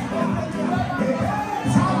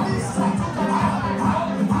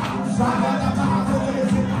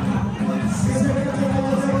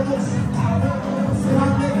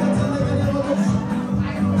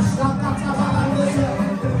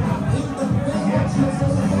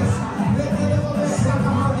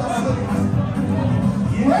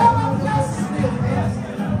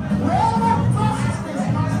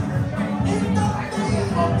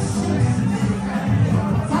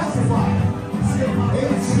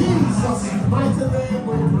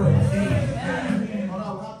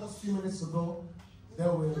to go, then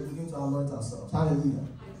we'll begin to anoint ourselves. Hallelujah.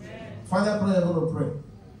 Final prayer, I'm going to pray.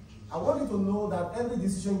 I want you to know that every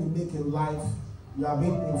decision you make in life, you are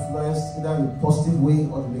being influenced either in a positive way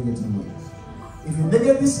or in a negative way. If your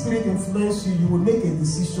negative spirit influence you, you will make a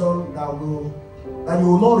decision that you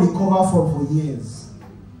will not recover from for years.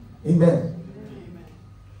 Amen.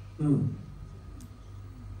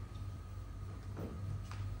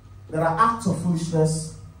 There are acts of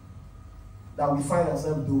foolishness that we find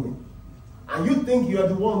ourselves doing. And you think you are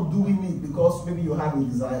the one doing it because maybe you have a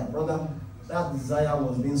desire. Brother, that desire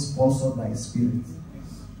was being sponsored by a spirit.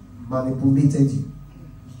 Manipulated you.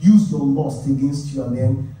 Used your lust against you and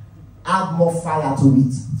then add more fire to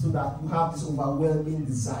it so that you have this overwhelming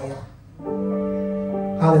desire.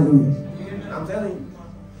 Hallelujah. I'm telling you.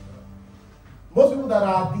 Most people that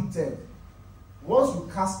are addicted, once you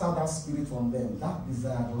cast out that spirit from them, that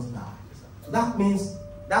desire just dies. So that means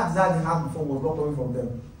that desire they had before was not coming from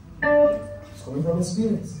them. It's coming from the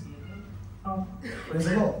spirit. Praise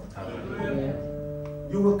the Lord.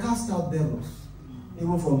 You will cast out devils,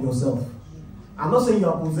 even from yourself. I'm not saying you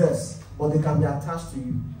are possessed, but they can be attached to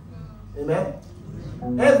you. Amen?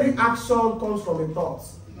 Every action comes from a thought.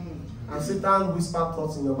 And Satan whispers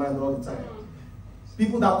thoughts in your mind all the time.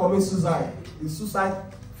 People that commit suicide, the suicide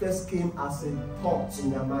first came as a thought in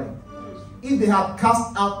their mind. If they had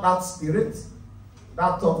cast out that spirit,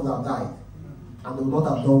 that thought would have died. And they would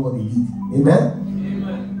not have done what they did. Amen?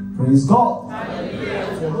 Amen. Praise God.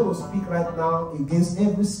 Hallelujah. So I'm going to speak right now against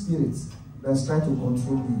every spirit that is trying to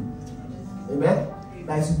control you. Amen?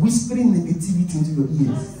 That is whispering negativity into your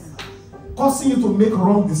ears. Causing you to make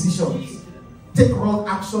wrong decisions. Take wrong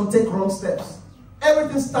action, take wrong steps.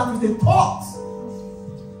 Everything starts with a thought.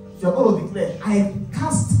 You're going to declare, I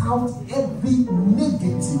cast out every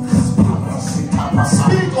negative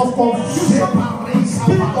spirit of confusion,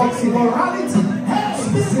 spirit of immorality,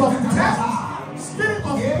 spirit of death, spirit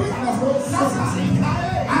of weakness.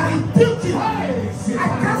 I rebuke you. I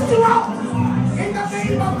cast you out in the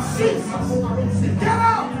name of Jesus. Get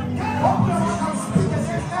out. Open your mouth and speak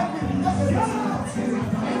against every negative.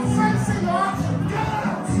 Influencing your action.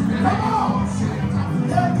 Come on.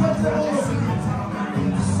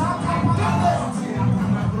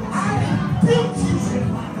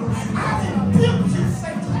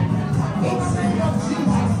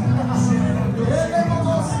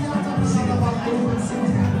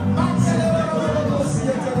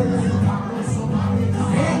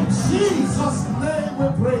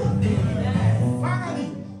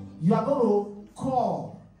 You are going to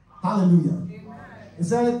call. Hallelujah. He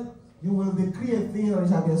said, you will decree a thing and it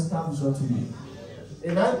shall be established unto you.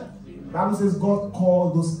 Amen? The Bible says God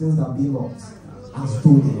called those things that be not as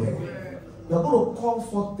though they were. You are going to call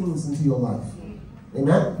forth things into your life.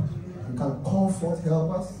 Amen? You can call forth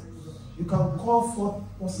helpers. You can call forth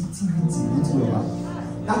positivity into your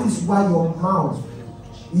life. That is why your mouth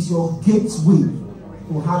is your gateway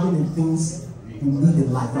to having the things you need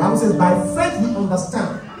in life. The Bible says, by faith we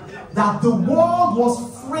understand that the world was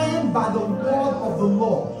framed by the word of the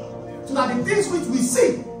Lord, so that the things which we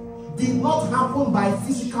see did not happen by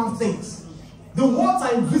physical things. The words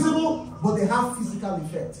are invisible, but they have physical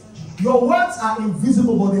effect. Your words are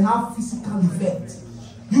invisible, but they have physical effect.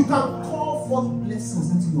 You can call forth blessings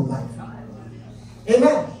into your life.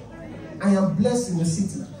 Amen. I am blessed in the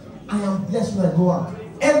city. I am blessed when I go out.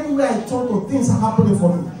 Everywhere I turn to, things are happening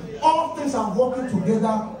for me. All things are working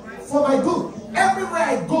together for my good. Everywhere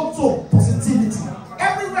I go to, positivity.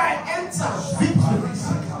 Everywhere I enter, victory.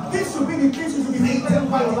 This should be the things you should be declaring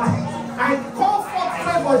by your life. I call forth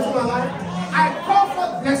favor into my life. I call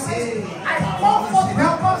forth blessings. I call forth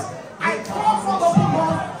helpers. I call forth open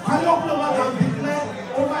doors. Can you open your mouth and declare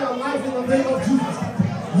over your life in the name of Jesus?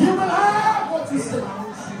 You will have what you say.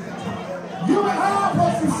 You will have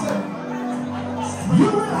what you say. You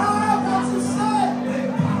will have what you say.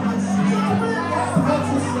 You will have what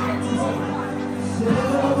you say.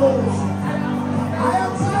 I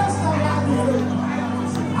am blessed and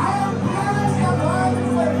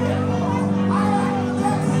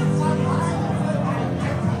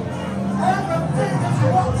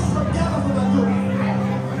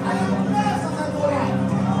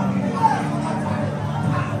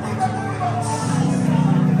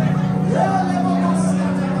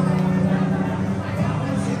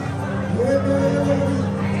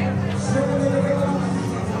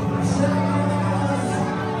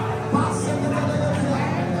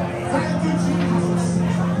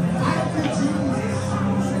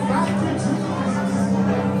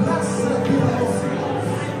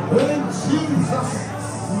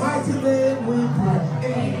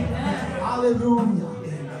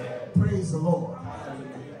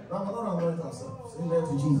Now we're not anoint ourselves. Amen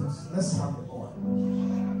to Jesus. Let's have the oil.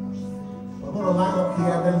 We're going to line up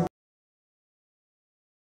here. Then